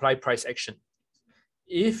where you apply price action.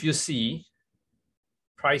 If you see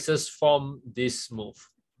prices form this move,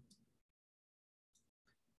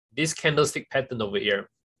 this candlestick pattern over here,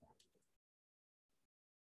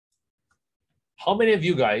 how many of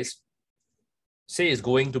you guys say it's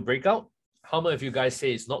going to break out? How many of you guys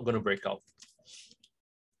say it's not going to break out?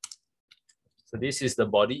 So this is the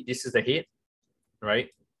body, this is the head, right?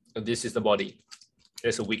 And this is the body.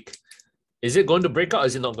 There's a wick. Is it going to break out or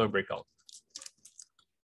is it not going to break out?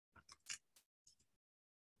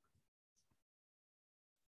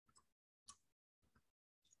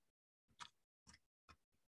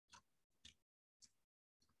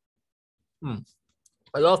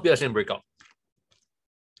 A lot of people are saying break out.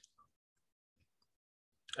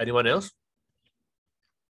 Anyone else?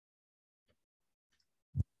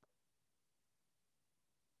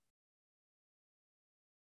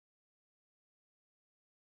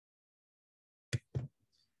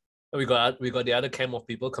 We got the other camp of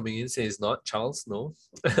people coming in saying it's not. Charles, no.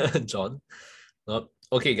 John, not.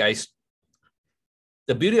 Okay, guys.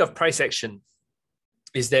 The beauty of price action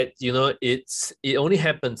is that, you know, it only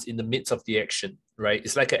happens in the midst of the action, right?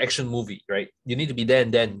 It's like an action movie, right? You need to be there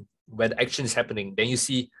and then when the action is happening. Then you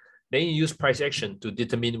use price action to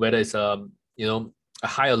determine whether it's you know, a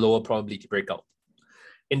high or lower probability breakout.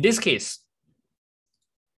 In this case,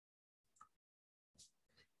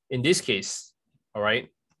 all right,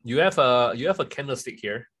 you have a candlestick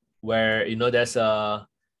here where, you know, there's a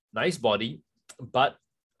nice body, but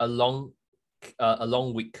a long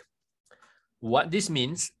wick. What this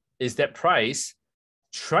means is that price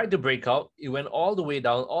tried to break out. It went all the way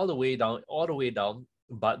down, all the way down, all the way down,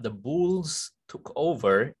 but the bulls took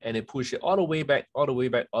over and it pushed it all the way back, all the way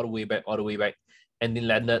back, all the way back, all the way back, and then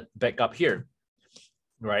landed back up here,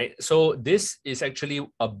 right? So this is actually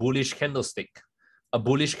a bullish candlestick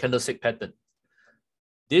pattern.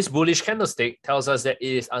 This bullish candlestick tells us that it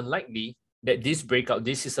is unlikely that this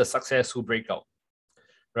is a successful breakout,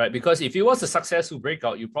 right? Because if it was a successful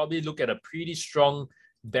breakout, you probably look at a pretty strong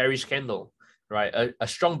bearish candle, right? A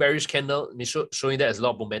strong bearish candle showing that there's a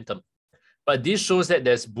lot of momentum. But this shows that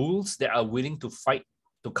there's bulls that are willing to fight,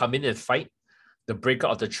 to come in and fight the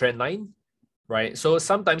breakout of the trend line, right? So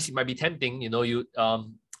sometimes it might be tempting, you know,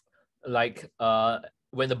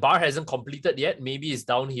 when the bar hasn't completed yet, maybe it's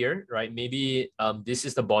down here, right? Maybe this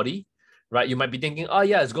is the body, right? You might be thinking, oh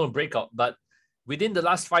yeah, it's going to break out. But within the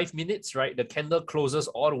last 5 minutes, right, the candle closes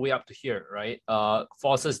all the way up to here, right?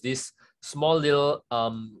 Forces this small little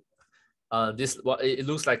this what it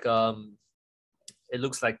looks like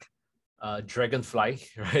dragonfly,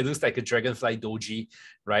 right? It looks like a dragonfly doji,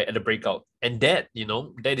 right, at the breakout. And that,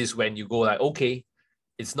 that is when you go like, okay,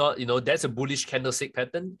 it's not, that's a bullish candlestick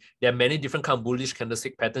pattern. There are many different kind of bullish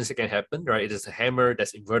candlestick patterns that can happen, right? There's a hammer,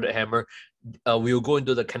 there's inverted hammer. We'll go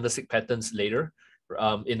into the candlestick patterns later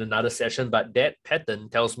in another session, but that pattern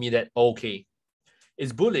tells me that, okay,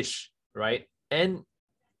 it's bullish, right? And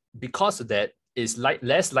because of that, it's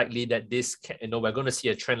less likely that this, we're going to see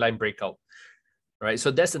a trend line breakout, right?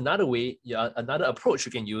 So that's another way, another approach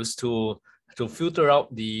you can use to filter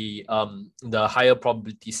out the higher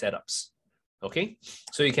probability setups. Okay,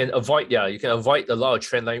 so you can avoid a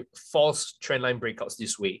lot of false trend line breakouts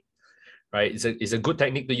this way, right? It's a good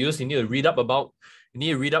technique to use. You need to read up about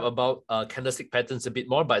candlestick patterns a bit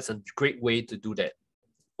more, but it's a great way to do that.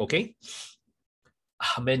 Okay,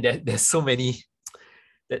 man, there's so many.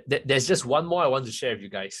 There's just one more I want to share with you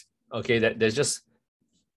guys. Okay, there's just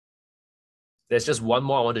one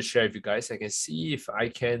more I want to share with you guys. I can see if I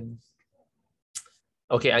can.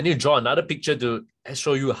 Okay, I need to draw another picture to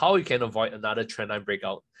show you how you can avoid another trendline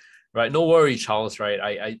breakout, right? No worry, Charles, right?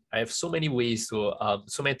 I have so many ways to,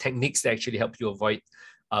 so many techniques that actually help you avoid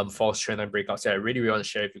false trendline breakouts that I really, really want to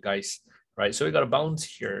share with you guys, right? So we got a bounce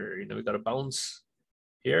here, we got a bounce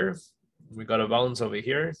here, we got a bounce over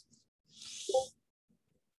here,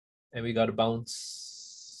 and we got a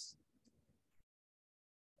bounce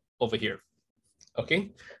over here.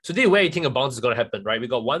 Okay, so this is where you think a bounce is going to happen, right? We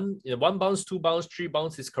got one bounce, two bounce, three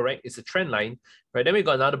bounce is correct. It's a trend line, right? Then we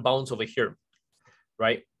got another bounce over here,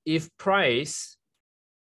 right? If you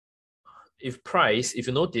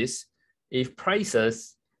notice, if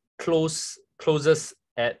prices closes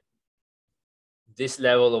at this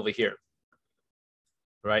level over here,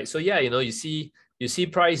 right? So yeah, you see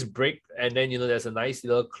price break, and then there's a nice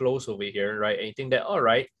little close over here, right? And you think that, all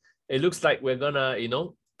right, it looks like we're gonna,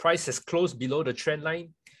 price has closed below the trend line.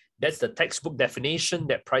 That's the textbook definition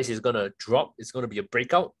that price is going to drop. It's going to be a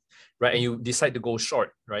breakout, right? And you decide to go short,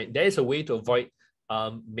 right? There is a way to avoid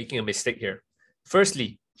making a mistake here.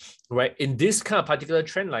 Firstly, right, in this kind of particular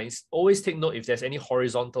trend lines, always take note if there's any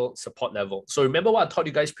horizontal support level. So remember what I taught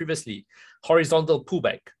you guys previously, horizontal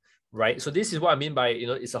pullback, right? So this is what I mean by,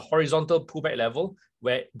 it's a horizontal pullback level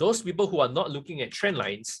where those people who are not looking at trend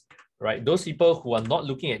lines, right? Those people who are not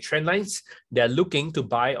looking at trend lines, they're looking to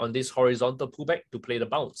buy on this horizontal pullback to play the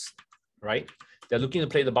bounce, right? They're looking to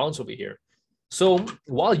play the bounce over here. So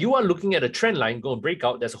while you are looking at a trend line going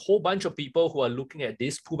breakout, there's a whole bunch of people who are looking at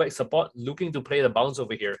this pullback support, looking to play the bounce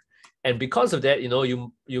over here. And because of that,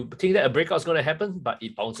 you think that a breakout is going to happen, but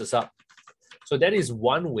it bounces up. So that is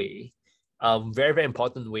one way, very, very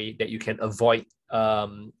important way that you can avoid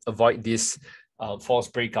this false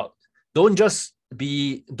breakout. Don't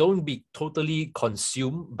be totally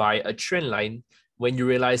consumed by a trend line when you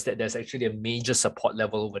realize that there's actually a major support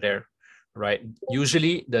level over there, right?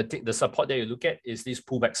 Usually the support that you look at is this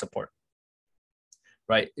pullback support,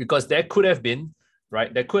 right? Because there could have been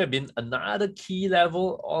another key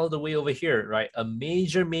level all the way over here, right? A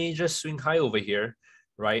major swing high over here,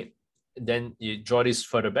 right? Then you draw this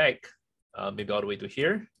further back, maybe all the way to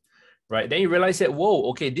here, right? Then you realize that, whoa,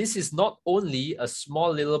 okay, this is not only a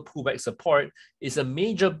small little pullback support, it's a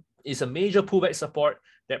major pullback support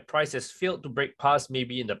that price has failed to break past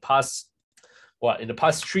maybe in the past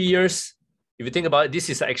 3 years. If you think about it, this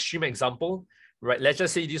is an extreme example, right? Let's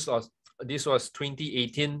just say this was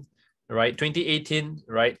 2018, right? 2018,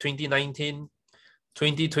 right? 2019,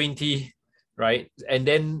 2020, right? And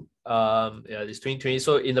then this 2020.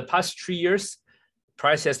 So in the past 3 years,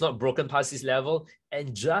 price has not broken past this level,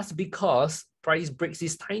 and just because price breaks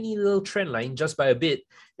this tiny little trend line just by a bit,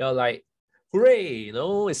 you're like, hooray!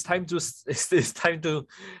 It's time to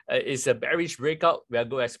it's a bearish breakout. We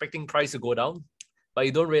are expecting price to go down, but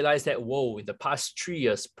you don't realize that, whoa, in the past 3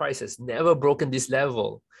 years, price has never broken this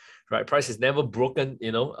level, right? Price has never broken.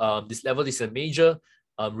 This level is a major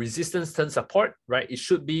resistance turn support, right? It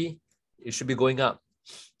should be going up,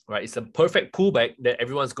 right? It's a perfect pullback that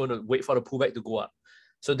everyone's going to wait for the pullback to go up.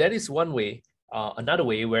 So that is one way. Another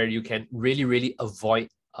way where you can really, really avoid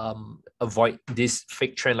these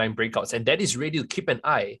fake trend line breakouts, and that is really to keep an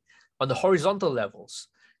eye on the horizontal levels.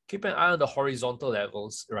 Keep an eye on the horizontal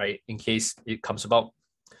levels, right? In case it comes about.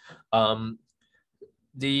 Charles,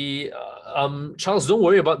 don't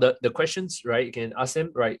worry about the questions, right? You can ask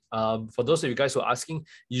them, right? For those of you guys who are asking,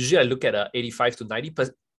 usually I look at 85 to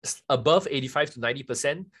 90%. Above 85 to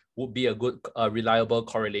 90% would be a good reliable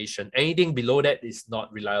correlation. Anything below that is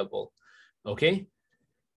not reliable. Okay.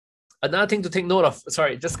 Another thing to take note of,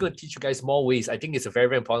 sorry, just going to teach you guys more ways. I think it's a very,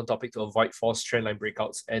 very important topic to avoid false trend line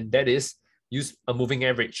breakouts, and that is use a moving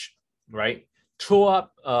average. right? Throw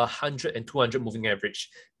up 100 and 200 moving average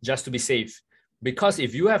just to be safe. Because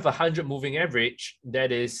if you have 100 moving average,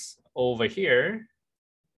 that is over here,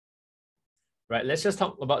 right? Let's just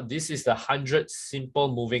talk about this is the 100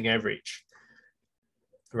 simple moving average,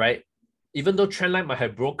 right? Even though trend line might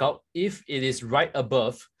have broke out, if it is right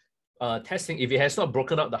above testing, if it has not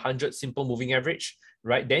broken out the 100 simple moving average,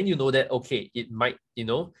 right, then you know that, okay, it might, you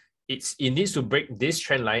know, it needs to break this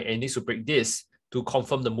trend line and it needs to break this to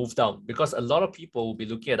confirm the move down, because a lot of people will be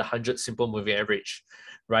looking at the 100 simple moving average,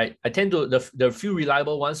 right? I tend to, the few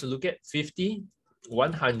reliable ones to look at 50,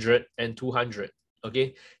 100, and 200,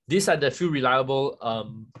 okay? These are the few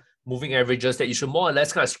reliable moving averages that you should more or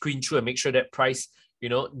less kind of screen through and make sure that price, you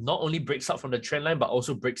know, not only breaks out from the trend line, but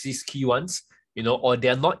also breaks these key ones, you know, or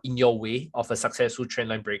they're not in your way of a successful trend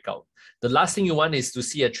line breakout. The last thing you want is to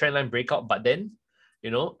see a trend line breakout, but then, you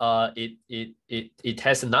know, it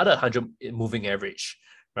has another 100 moving average,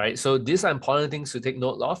 right? So these are important things to take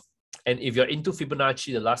note of. And if you're into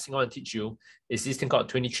Fibonacci, the last thing I want to teach you is this thing called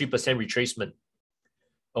 23% retracement.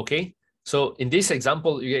 Okay, so in this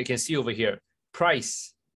example, you can see over here,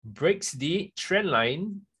 price breaks the trend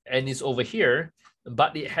line and is over here,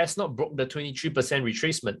 but it has not broke the 23%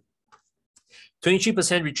 retracement. 23%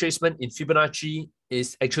 retracement in Fibonacci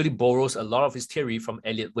is actually borrows a lot of its theory from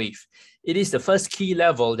Elliott wave. It is the first key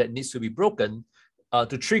level that needs to be broken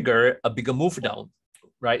to trigger a bigger move down,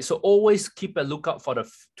 right? So always keep a lookout for the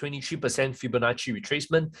 23% Fibonacci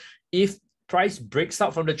retracement. If price breaks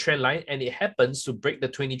out from the trend line and it happens to break the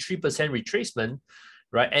 23% retracement,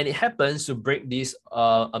 right, and it happens to break this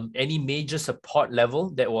any major support level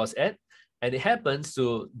that was at, and it happens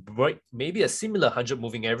to break maybe a similar 100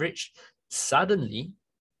 moving average, suddenly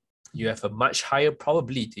you have a much higher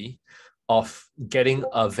probability of getting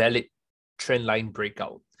a valid trend line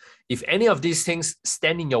breakout. If any of these things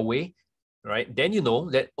stand in your way, right, then you know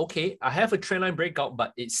that, okay, I have a trend line breakout,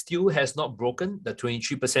 but it still has not broken the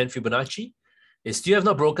 23% Fibonacci. It still has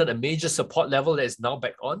not broken a major support level that is now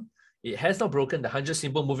back on. It has not broken the 100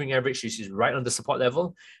 simple moving average, which is right on the support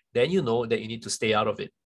level. Then you know that you need to stay out of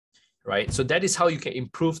it, right? So that is how you can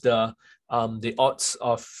improve the odds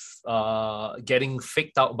of getting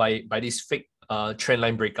faked out by these fake trend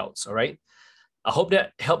line breakouts. All right. I hope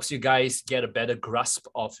that helps you guys get a better grasp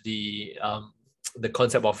of the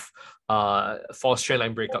concept of false trend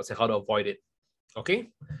line breakouts and how to avoid it. Okay.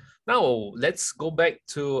 Now let's go back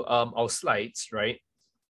to our slides, right?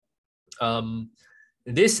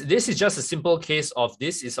 This is just a simple case of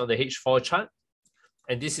this is on the H4 chart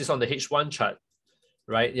and this is on the H1 chart,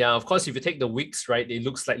 right? Yeah, of course, if you take the wicks, right, they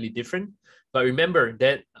look slightly different. But remember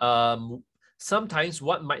that sometimes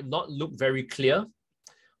what might not look very clear,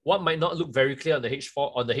 on the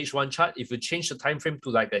H4 on the H1 chart, if you change the time frame to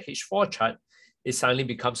like a H4 chart, it suddenly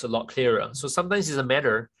becomes a lot clearer. So sometimes it's a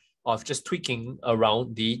matter of just tweaking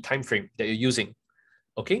around the time frame that you're using.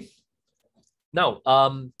 Okay. Now,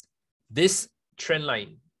 this trend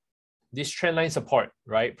line support,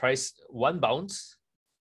 right? Price 1 bounce,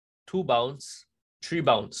 2 bounce, 3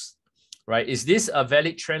 bounce, right? Is this a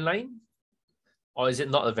valid trend line or is it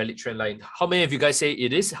not a valid trend line? How many of you guys say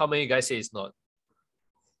it is? How many of you guys say it's not?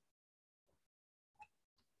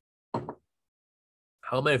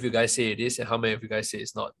 How many of you guys say it is and how many of you guys say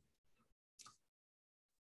it's not?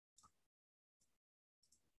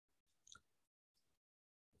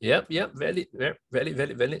 Yep, valid.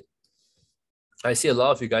 I see a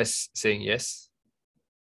lot of you guys saying yes.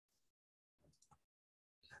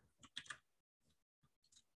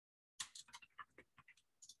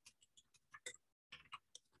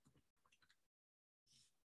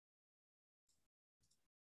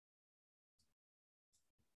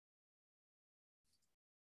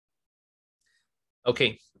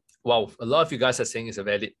 Okay. Wow, a lot of you guys are saying it's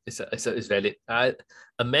valid. It's valid.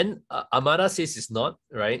 Amanda says it's not,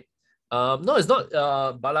 right? No, it's not.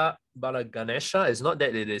 Bala Ganesha. It's not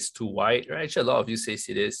that it is too wide, right? Actually, a lot of you says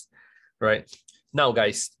it is, right? Now,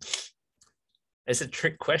 guys, it's a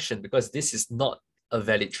trick question because this is not a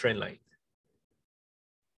valid trend line.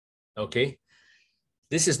 Okay,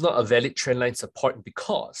 this is not a valid trend line support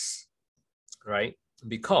because, right?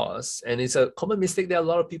 Because, and it's a common mistake that a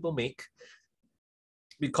lot of people make.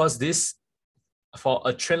 Because this, for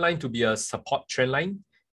a trend line to be a support trend line,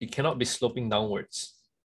 it cannot be sloping downwards.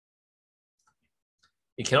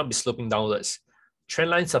 It cannot be sloping downwards.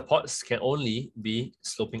 Trend line supports can only be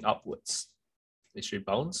sloping upwards. It should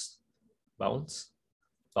bounce, bounce,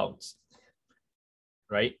 bounce,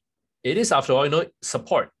 right? It is, after all, you know,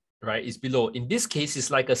 support, right? It's below. In this case,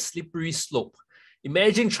 it's like a slippery slope.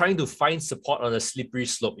 Imagine trying to find support on a slippery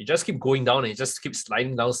slope. You just keep going down and it just keeps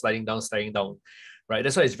sliding down, sliding down, sliding down. Right?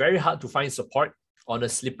 That's why it's very hard to find support on a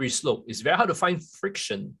slippery slope. It's very hard to find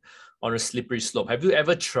friction on a slippery slope. Have you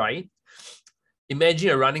ever tried? Imagine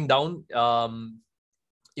you're running down.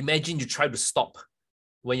 Imagine you try to stop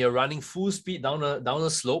when you're running full speed down a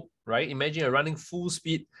slope, right? Imagine you're running full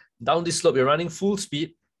speed down this slope. You're running full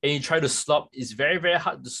speed and you try to stop. It's very, very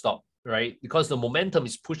hard to stop, right? Because the momentum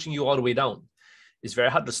is pushing you all the way down. It's very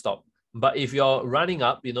hard to stop. But if you're running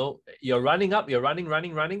up, you're running up, you're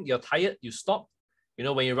running, you're tired, you stop.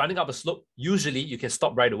 When you're running up a slope, usually you can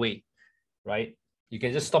stop right away, right? You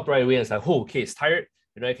can just stop right away and say, oh, okay, it's tired.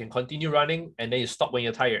 You can continue running and then you stop when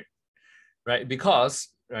you're tired, right? Because,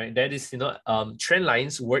 right, that is, trend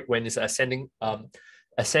lines work when it's ascending,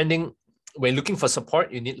 when looking for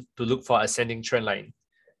support, you need to look for ascending trend line,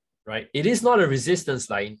 right? It is not a resistance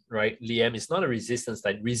line, right? Liam, it's not a resistance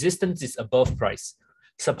line. Resistance is above price.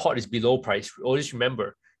 Support is below price. Always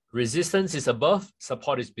remember, resistance is above,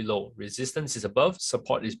 support is below. Resistance is above,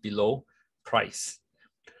 support is below price,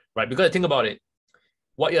 right? Because think about it.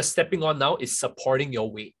 What you're stepping on now is supporting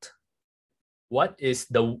your weight. What is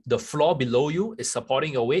the floor below you is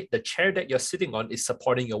supporting your weight. The chair that you're sitting on is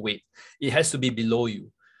supporting your weight. It has to be below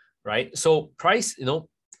you, right? So price,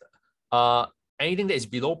 anything that is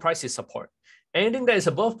below price is support. Anything that is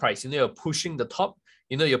above price, you're pushing the top,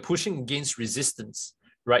 you're pushing against resistance,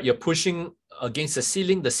 right? You're pushing against the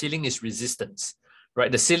ceiling is resistance,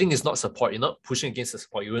 right? The ceiling is not support. You're not pushing against the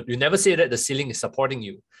support. You never say that the ceiling is supporting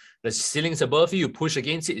you. The ceiling is above you, you push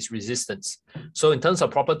against it, it's resistance. So in terms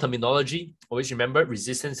of proper terminology, always remember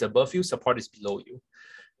resistance is above you, support is below you.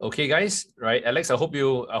 Okay, guys, right? Alex, I hope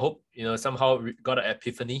somehow got an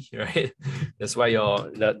epiphany, right? That's why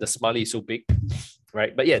the smiley is so big,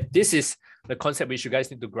 right? But yeah, this is the concept which you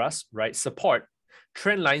guys need to grasp, right? Support,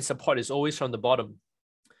 trend line support is always from the bottom.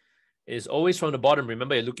 It's always from the bottom.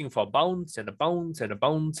 Remember, you're looking for a bounce and a bounce and a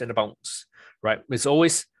bounce and a bounce, right? It's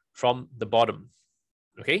always from the bottom.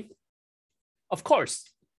 Okay. Of course,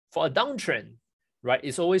 for a downtrend, right,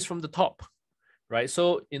 it's always from the top, right?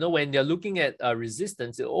 So, when they're looking at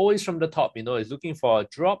resistance, it's always from the top, it's looking for a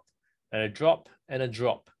drop and a drop and a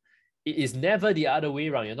drop. It is never the other way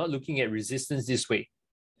around. You're not looking at resistance this way.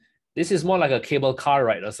 This is more like a cable car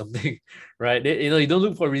ride or something, right? You don't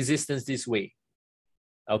look for resistance this way.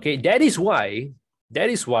 Okay, that is why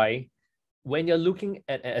when you're looking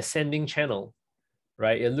at an ascending channel,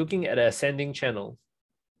 right, you're looking at an ascending channel,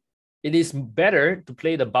 it is better to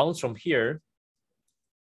play the bounce from here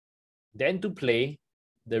than to play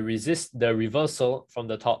the reversal from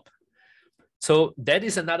the top. So that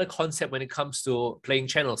is another concept when it comes to playing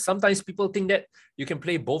channels. Sometimes people think that you can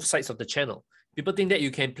play both sides of the channel. People think that you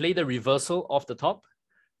can play the reversal off the top,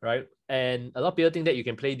 right? And a lot of people think that you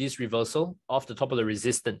can play this reversal off the top of the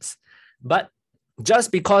resistance. But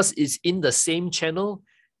just because it's in the same channel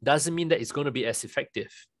doesn't mean that it's going to be as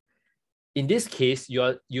effective. In this case,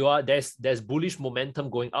 there's bullish momentum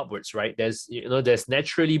going upwards, right? There's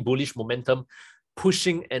naturally bullish momentum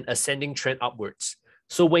pushing an ascending trend upwards.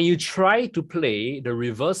 So when you try to play the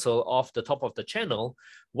reversal off the top of the channel,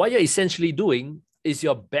 what you're essentially doing is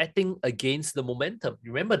you're betting against the momentum.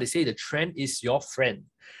 Remember, they say the trend is your friend,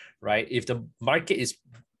 right? If the market is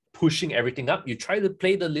pushing everything up, you try to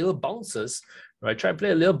play the little bounces, right? Try to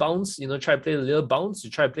play a little bounce, try to play a little bounce, you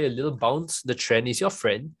try to play a little bounce, the trend is your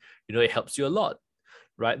friend, it helps you a lot,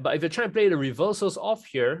 right? But if you're trying to play the reversals off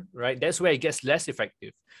here, right, that's where it gets less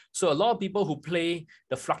effective. So a lot of people who play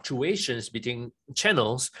the fluctuations between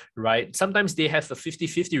channels, right, sometimes they have a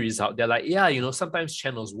 50-50 result. They're like, yeah, sometimes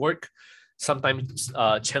channels work, sometimes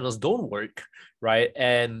channels don't work, right?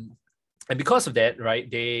 And because of that, right,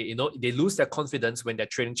 they lose their confidence when they're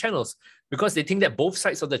trading channels because they think that both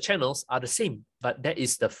sides of the channels are the same. But that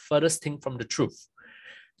is the furthest thing from the truth.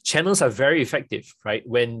 Channels are very effective, right?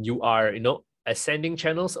 When you are, ascending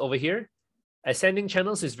channels over here, ascending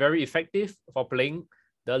channels is very effective for playing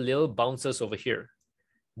the little bounces over here.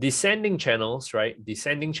 Descending channels, right?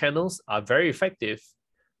 Descending channels are very effective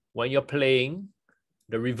when you're playing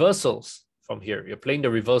the reversals from here. You're playing the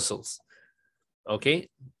reversals, okay?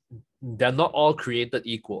 They're not all created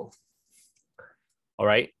equal. All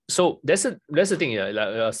right. So that's the thing. Like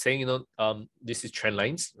I was saying, this is trend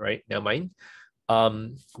lines, right? Never mind.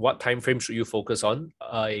 What time frame should you focus on?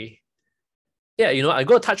 I'm going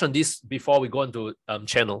to touch on this before we go into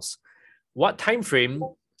channels. What time frame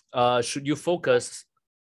should you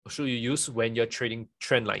use when you're trading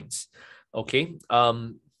trend lines? Okay.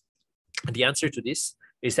 The answer to this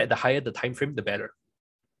is that the higher the time frame, the better.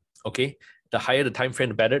 Okay. The higher the time frame,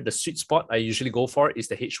 the better. The sweet spot I usually go for is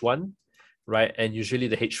the H1, right? And usually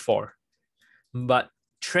the H4. But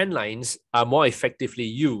trend lines are more effectively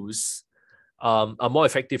used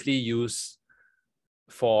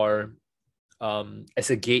for as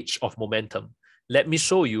a gauge of momentum. Let me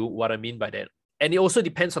show you what I mean by that. And it also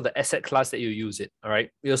depends on the asset class that you use it, all right?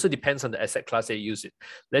 It also depends on the asset class that you use it.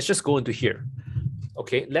 Let's just go into here.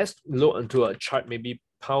 Okay, let's look into a chart, maybe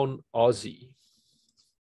pound Aussie.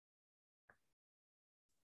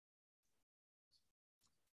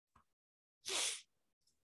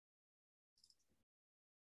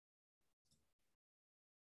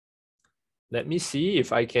 Let me see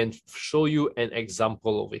if I can show you an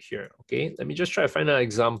example over here. Okay, let me just try to find an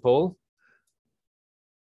example.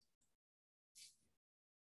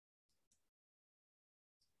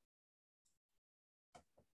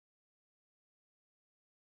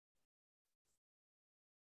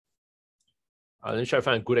 Let me try to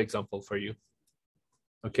find a good example for you.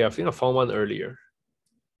 Okay, I think I found one earlier.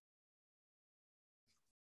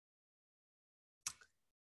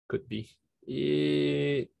 Could be.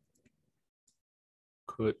 It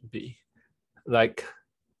could be. Like,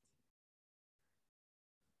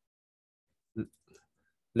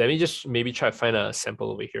 let me just maybe try to find a sample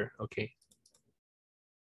over here. Okay.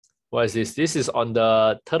 What is this? This is on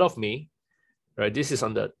the 3rd of May, right? This is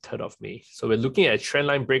on the 3rd of May. So we're looking at a trend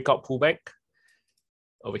line breakout pullback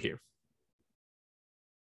over here.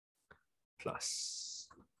 Plus.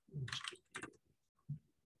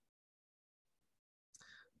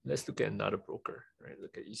 Let's look at another broker, right?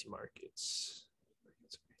 Look at Easy Markets.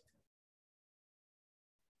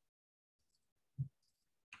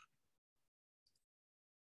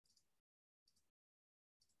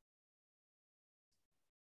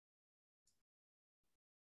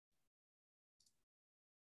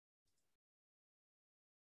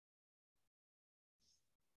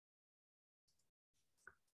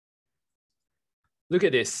 Look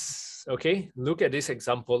at this, okay? Look at this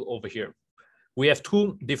example over here. We have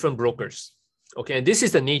two different brokers, okay? And this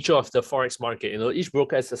is the nature of the Forex market. You know, each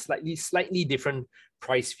broker has a slightly different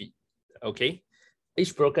price fee, okay?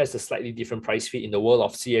 Each broker has a slightly different price fee in the world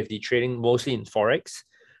of CFD trading, mostly in Forex,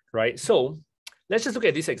 right? So let's just look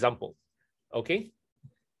at this example, okay?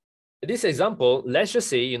 This example, let's just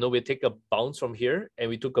say, you know, we take a bounce from here and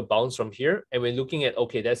we took a bounce from here and we're looking at,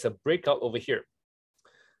 okay, there's a breakout over here,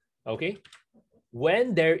 okay?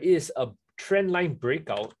 When there is a trend line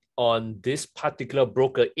breakout on this particular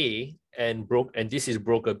broker A and this is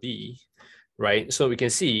broker B, right? So we can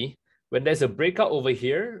see when there's a breakout over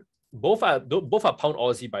here, both are pound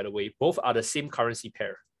Aussie, by the way, both are the same currency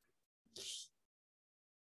pair.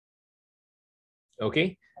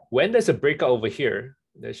 Okay, when there's a breakout over here,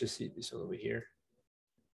 let's just see this one over here.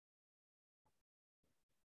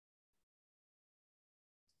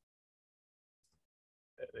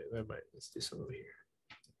 Where am I? It's this one over here.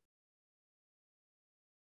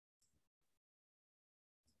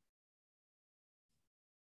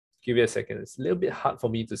 Give it a second. It's a little bit hard for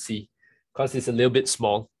me to see because it's a little bit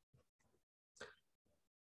small.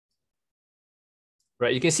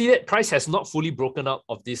 Right, you can see that price has not fully broken out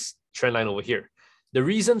of this trend line over here. The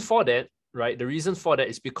reason for that, right? The reason for that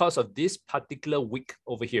is because of this particular wick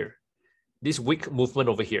over here. This wick movement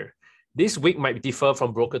over here. This wick might differ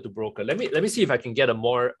from broker to broker. Let me see if I can get a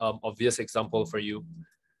more obvious example for you.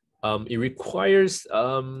 It requires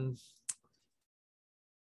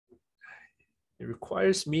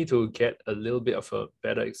me to get a little bit of a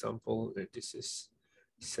better example. This is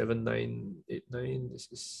 7989. This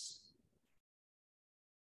is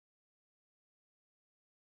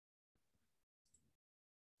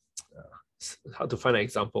how to find an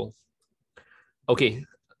example. Okay,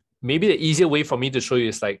 maybe the easier way for me to show you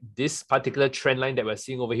is like this particular trend line that we're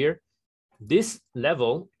seeing over here. This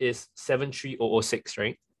level is 73006,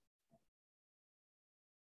 right?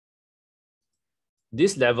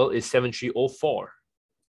 This level is 7304.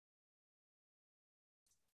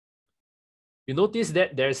 You notice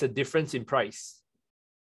that there's a difference in price.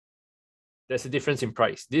 There's a difference in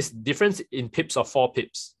price. This difference in pips of 4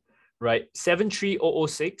 pips, right?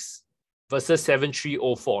 73006 versus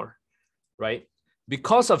 7304, right?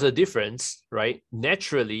 Because of the difference, right?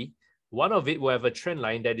 Naturally, one of it will have a trend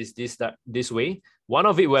line that is this way. One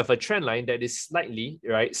of it will have a trend line that is slightly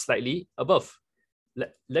above.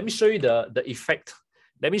 Let me show you the effect.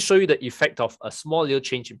 Let me show you the effect of a small little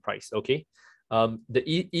change in price, okay?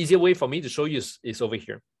 The easier way for me to show you is over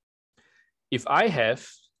here. If I have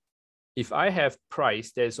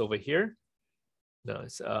price that is over here, no,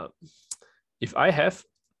 it's if I have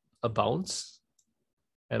a bounce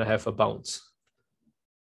and I have a bounce.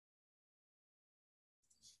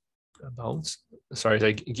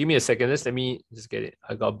 Sorry, give me a second. Let me just get it.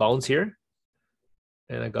 I got a bounce here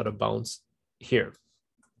and I got a bounce here.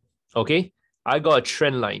 Okay, I got a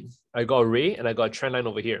trend line. I got a ray and I got a trend line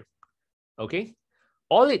over here. Okay,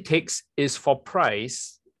 all it takes is for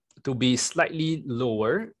price to be slightly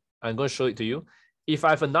lower, I'm going to show it to you. If I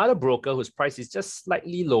have another broker whose price is just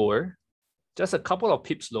slightly lower, just a couple of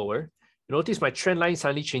pips lower, you notice my trend line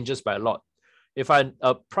suddenly changes by a lot. If I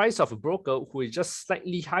a price of a broker who is just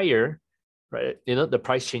slightly higher, right, the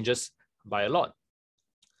price changes by a lot.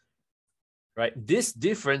 Right, this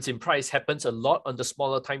difference in price happens a lot on the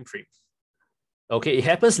smaller time frame. Okay, it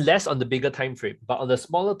happens less on the bigger time frame, but on the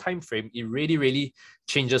smaller time frame, it really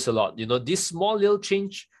changes a lot. This small little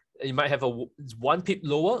change, you might have a 1 pip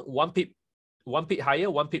lower, 1 pip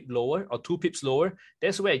higher, 1 pip lower, or 2 pips lower.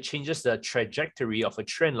 That's where it changes the trajectory of a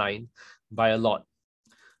trend line by a lot.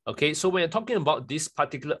 Okay, so when you're talking about this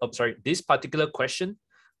particular question,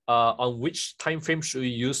 on which time frame should we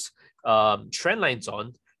use trend lines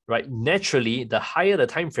on? Right, naturally, the higher the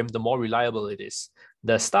time frame, the more reliable it is.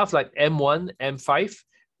 The stuff like M1, M5,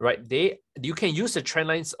 right? You can use the trend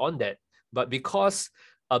lines on that, but because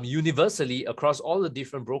universally across all the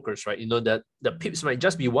different brokers, right? That the pips might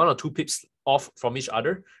just be 1 or 2 pips off from each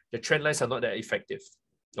other. The trend lines are not that effective.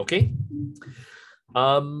 Okay.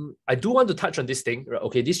 I do want to touch on this thing.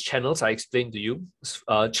 Okay, these channels I explained to you.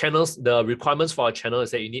 Channels, the requirements for a channel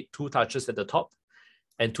is that you need 2 touches at the top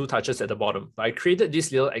and 2 touches at the bottom. But I created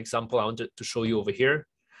this little example I wanted to show you over here.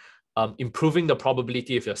 Improving the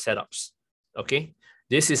probability of your setups. Okay,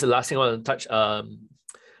 this is the last thing I want to touch.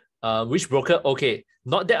 Which broker? Okay,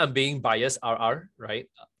 not that I'm being biased, right?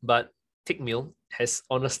 But Tickmill has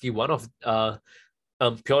honestly one of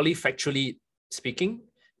purely factually speaking,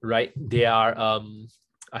 right? They are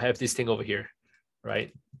I have this thing over here,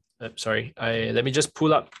 right? Sorry, let me just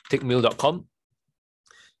pull up tickmill.com.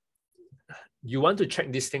 You want to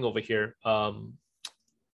check this thing over here.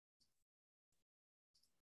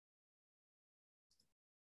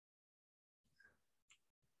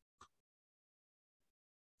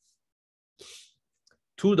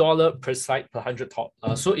 $2 per site per 100 top.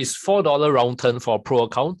 So it's $4 round turn for a pro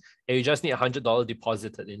account, and you just need $100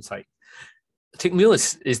 deposited inside. Tickmill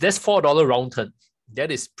is that's $4 round turn.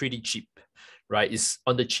 That is pretty cheap, right? It's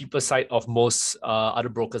on the cheaper side of most other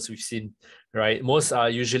brokers we've seen, right? Most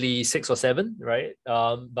are usually 6 or 7, right?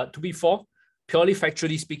 But to be 4, purely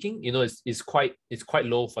factually speaking, it's quite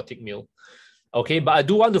low for Tickmill. Okay, but I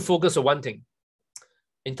do want to focus on one thing.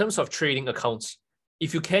 In terms of trading accounts,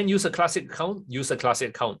 if you can use a classic account, use a classic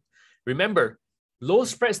account. Remember, low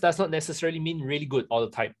spreads does not necessarily mean really good all the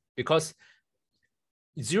time, because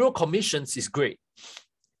 0 commissions is great.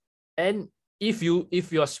 And if you're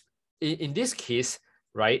in this case,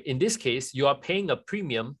 right? In this case, you are paying a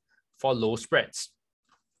premium for low spreads.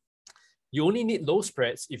 You only need low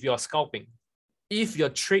spreads if you are scalping. If your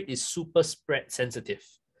trade is super spread sensitive.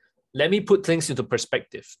 Let me put things into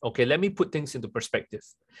perspective. Okay, let me put things into perspective.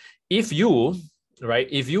 If you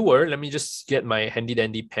were, let me just get my handy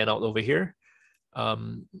dandy pen out over here.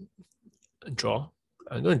 Draw.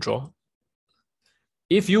 I'm going to draw.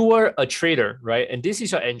 If you were a trader, right, and this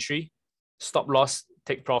is your entry, stop loss,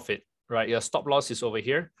 take profit, right? Your stop loss is over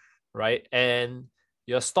here, right? And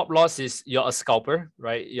your stop loss is, you're a scalper,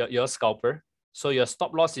 right? You're a scalper. So your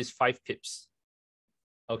stop loss is 5 pips.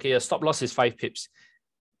 Okay, your stop loss is 5 pips.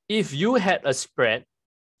 If you had a spread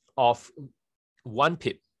of 1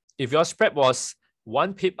 pip, if your spread was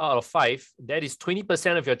 1 pip out of 5, that is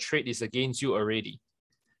 20% of your trade is against you already.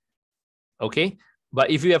 Okay, but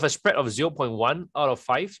if you have a spread of 0.1 out of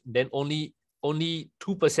 5, then only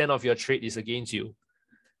 2% of your trade is against you.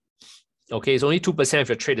 Okay, it's only 2% of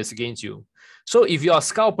your trade is against you. So if you're a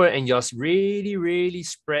scalper and you're really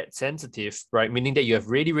spread sensitive, right, meaning that you have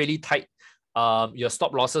really tight, your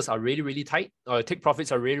stop losses are really tight, or your take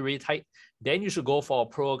profits are really tight, then you should go for a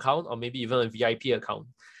pro account or maybe even a VIP account.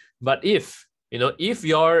 But if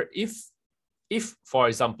for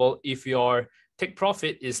example, if your take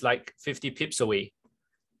profit is like 50 pips away,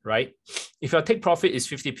 right? If your take profit is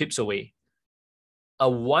 50 pips away, a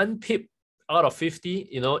 1 pip out of 50,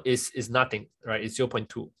 is nothing, right? It's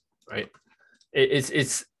 0.2, right?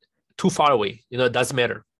 It's too far away, it doesn't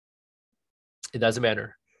matter. It doesn't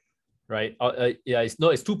matter, right? Yeah, it's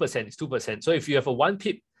 2%. It's 2%. So if you have a 1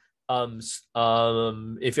 pip,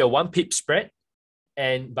 if you're 1 pip spread,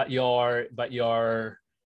 but your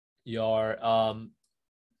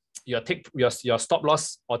stop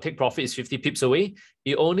loss or take profit is 50 pips away,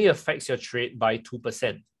 it only affects your trade by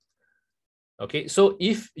 2%. Okay, so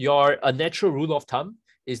if a natural rule of thumb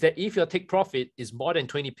is that if your take profit is more than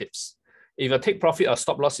 20 pips, if your take profit or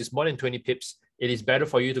stop loss is more than 20 pips, it is better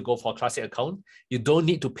for you to go for a classic account. You don't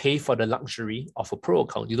need to pay for the luxury of a pro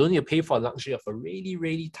account. You don't need to pay for the luxury of a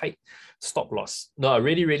really tight stop loss. No, a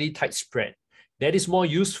really tight spread. That is more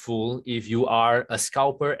useful if you are a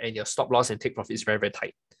scalper and your stop loss and take profit is very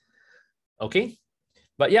tight. Okay,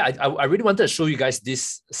 But yeah, I really wanted to show you guys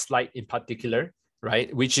this slide in particular,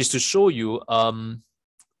 right? Which is to show you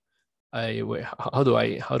wait, how do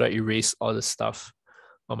I erase all the stuff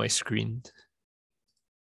on my screen?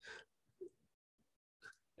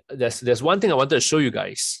 There's one thing I wanted to show you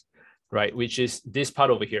guys, right? Which is this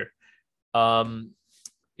part over here.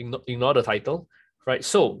 Ignore the title, right?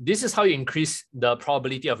 So this is how you increase the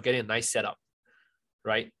probability of getting a nice setup,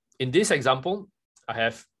 right? In this example, I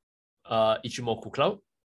have Ichimoku cloud.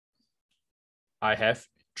 I have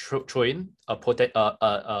throw in a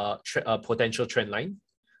potential trend line,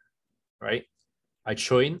 right? I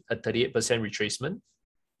throw in a 38% retracement.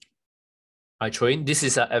 I throw in, this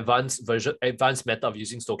is an advanced method of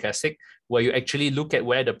using stochastic, where you actually look at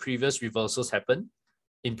where the previous reversals happen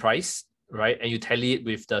in price, right? And you tally it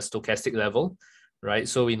with the stochastic level, right?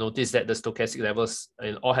 So we notice that the stochastic levels,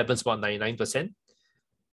 it all happens about 99%,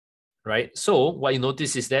 right? So what you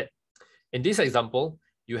notice is that in this example,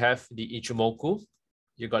 you have the Ichimoku,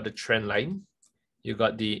 you got the trend line, you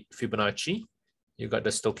got the Fibonacci, you got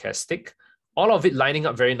the stochastic, all of it lining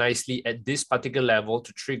up very nicely at this particular level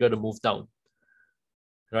to trigger the move down,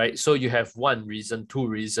 right? So you have 1 reason, 2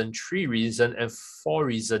 reason, 3 reason, and 4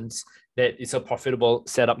 reasons that it's a profitable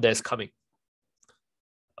setup that's coming.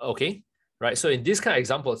 Okay, right? So in this kind of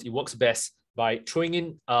examples, it works best by throwing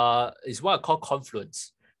in, is what I call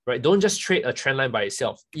confluence, right? Don't just trade a trend line by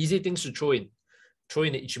itself. Easy things to throw in. Throw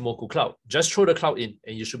in the Ichimoku cloud. Just throw the cloud in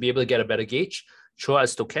and you should be able to get a better gauge. Throw a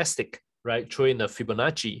stochastic, right? Throw in a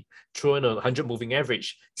Fibonacci, throw in a 100 moving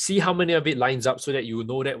average. See how many of it lines up so that you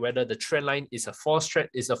know that whether the trend line is a false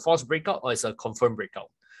breakout or is a confirmed breakout,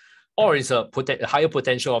 or is a higher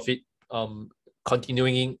potential of it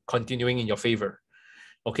continuing in your favor.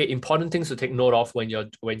 Okay, important things to take note of when you're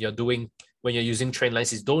using trend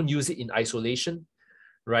lines is don't use it in isolation,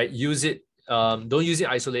 right? Use it, don't use it in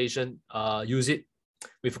isolation. Use it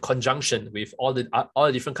with conjunction with all the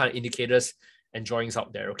different kind of indicators and drawings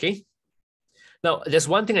out there. Okay. Now, there's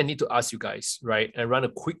one thing I need to ask you guys, right? And run a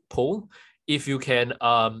quick poll. If you can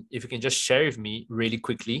just share with me really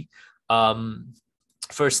quickly.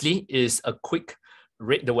 Firstly, is a quick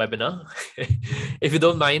rate the webinar. If you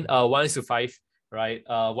don't mind, 1 to 5, right?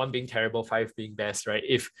 1 being terrible, 5 being best, right?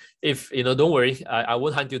 If you know, don't worry, I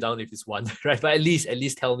won't hunt you down if it's 1, right? But at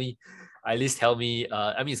least tell me. I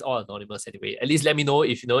mean, it's all anonymous anyway. At least let me know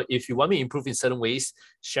if you want me to improve in certain ways.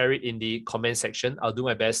 Share it in the comment section. I'll do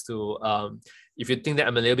my best to. If you think that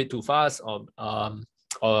I'm a little bit too fast or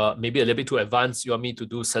maybe a little bit too advanced, you want me to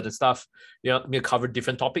do certain stuff, you want me to cover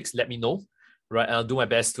different topics, let me know, right? And I'll do my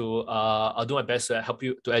best to help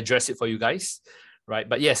you to address it for you guys, right?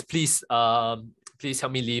 But yes, please help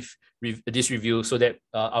me leave this review so that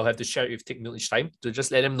I'll have to share it with Tickmill each time to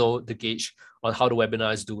just let them know the gauge on how the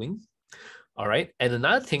webinar is doing. All right. And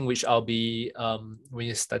another thing which I'll be when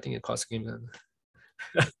you're starting a course game,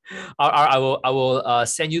 I will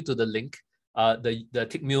send you to the link. The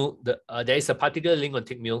Tickmill, there is a particular link on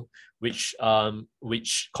Tickmill which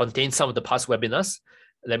contains some of the past webinars.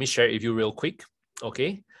 Let me share it with you real quick.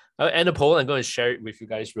 Okay. I'll end the poll. I'm going to share it with you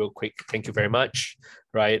guys real quick. Thank you very much.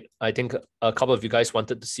 Right. I think a couple of you guys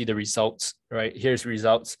wanted to see the results. Right. Here's the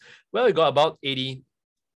results. Well, we got about 90%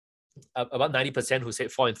 who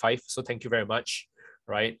said 4 and 5. So thank you very much.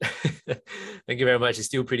 Right. Thank you very much. It's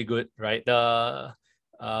still pretty good. Right. The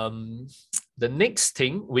next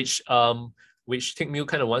thing which Tickmill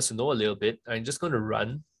kind of wants to know a little bit, I'm just going to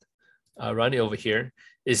run it over here,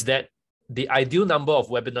 is that the ideal number of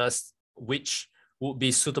webinars which would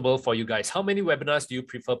be suitable for you guys. How many webinars do you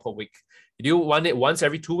prefer per week? Do you want it once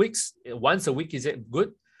every 2 weeks? Once a week, is it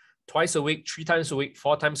good? Twice a week, 3 times a week,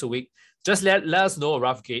 4 times a week? Just let us know a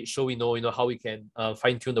rough gauge so we know, how we can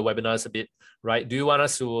fine tune the webinars a bit, right? Do you want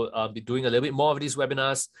us to be doing a little bit more of these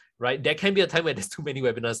webinars, right? There can be a time where there's too many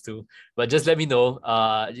webinars too, but just let me know.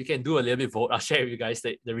 You can do a little bit vote. I'll share with you guys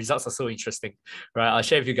that the results are so interesting, right? I'll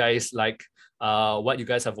share with you guys like what you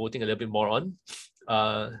guys are voting a little bit more on.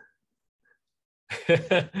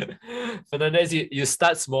 Fernandez, you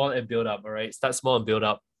start small and build up, all right? Start small and build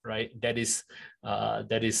up, right? That is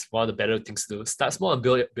one of the better things to do. Start small and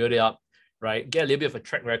build it up, right? Get a little bit of a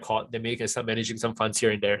track record, then maybe you can start managing some funds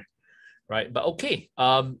here and there, right? But okay,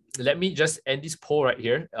 let me just end this poll right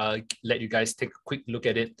here. Let you guys take a quick look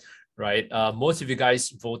at it, right? Most of you guys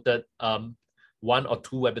voted 1 or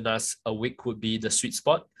 2 webinars a week would be the sweet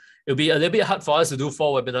spot. It'll be a little bit hard for us to do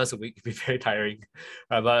 4 webinars a week. It'll be very tiring,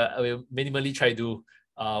 right? But I will minimally try to do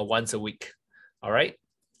once a week, all right?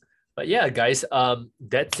 But yeah, guys,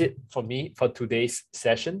 that's it for me for today's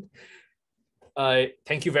session.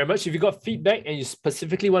 Thank you very much. If you got feedback and you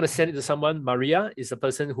specifically want to send it to someone, Maria is the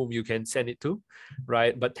person whom you can send it to,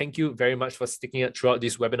 right? But thank you very much for sticking it throughout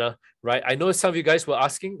this webinar, right? I know some of you guys were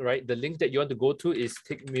asking, right? The link that you want to go to is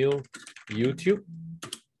Tickmill YouTube.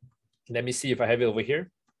 Let me see if I have it over here.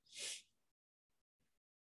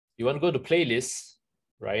 You want to go to playlists,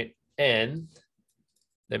 right? And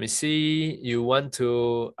let me see, you want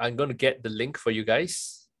to, I'm going to get the link for you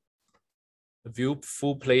guys. View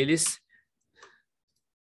full playlist.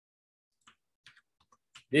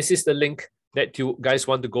 This is the link that you guys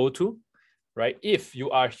want to go to, right? If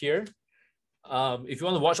you are here, if you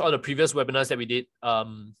want to watch all the previous webinars that we did,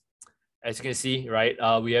 as you can see, right,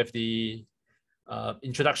 we have the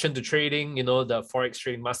introduction to trading, you know, the Forex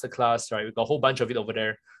trading masterclass, right? We've got a whole bunch of it over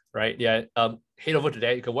there, right? Yeah, head over to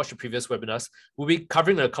there. You can watch the previous webinars. We'll be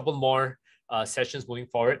covering a couple more sessions moving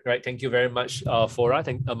forward, right? Thank you very much, Fora.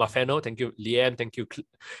 Thank Mafeno. Thank you, Liam. Thank you,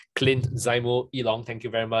 Clint, Zaimo, Leong. Thank you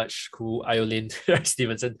very much, Ku, Iolin,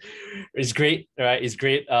 Stevenson. It's great, right? It's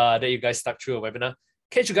great that you guys stuck through a webinar.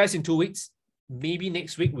 Catch you guys in 2 weeks. Maybe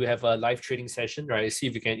next week we have a live trading session, right? See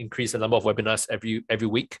if we can increase the number of webinars every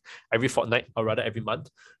week, every fortnight, or rather every month,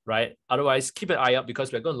 right? Otherwise, keep an eye out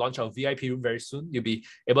because we're going to launch our VIP room very soon. You'll be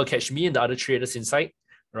able to catch me and the other traders inside,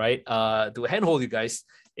 right? To handhold you guys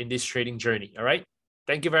in this trading journey. All right.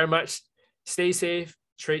 Thank you very much. Stay safe,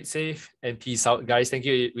 trade safe, and peace out, guys. Thank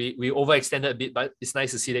you. We overextended a bit, but it's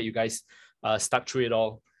nice to see that you guys stuck through it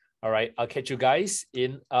all. All right. I'll catch you guys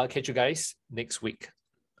next week.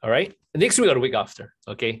 All right. Next week or the week after.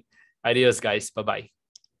 Okay. Adios, guys. Bye-bye.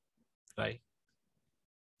 Bye.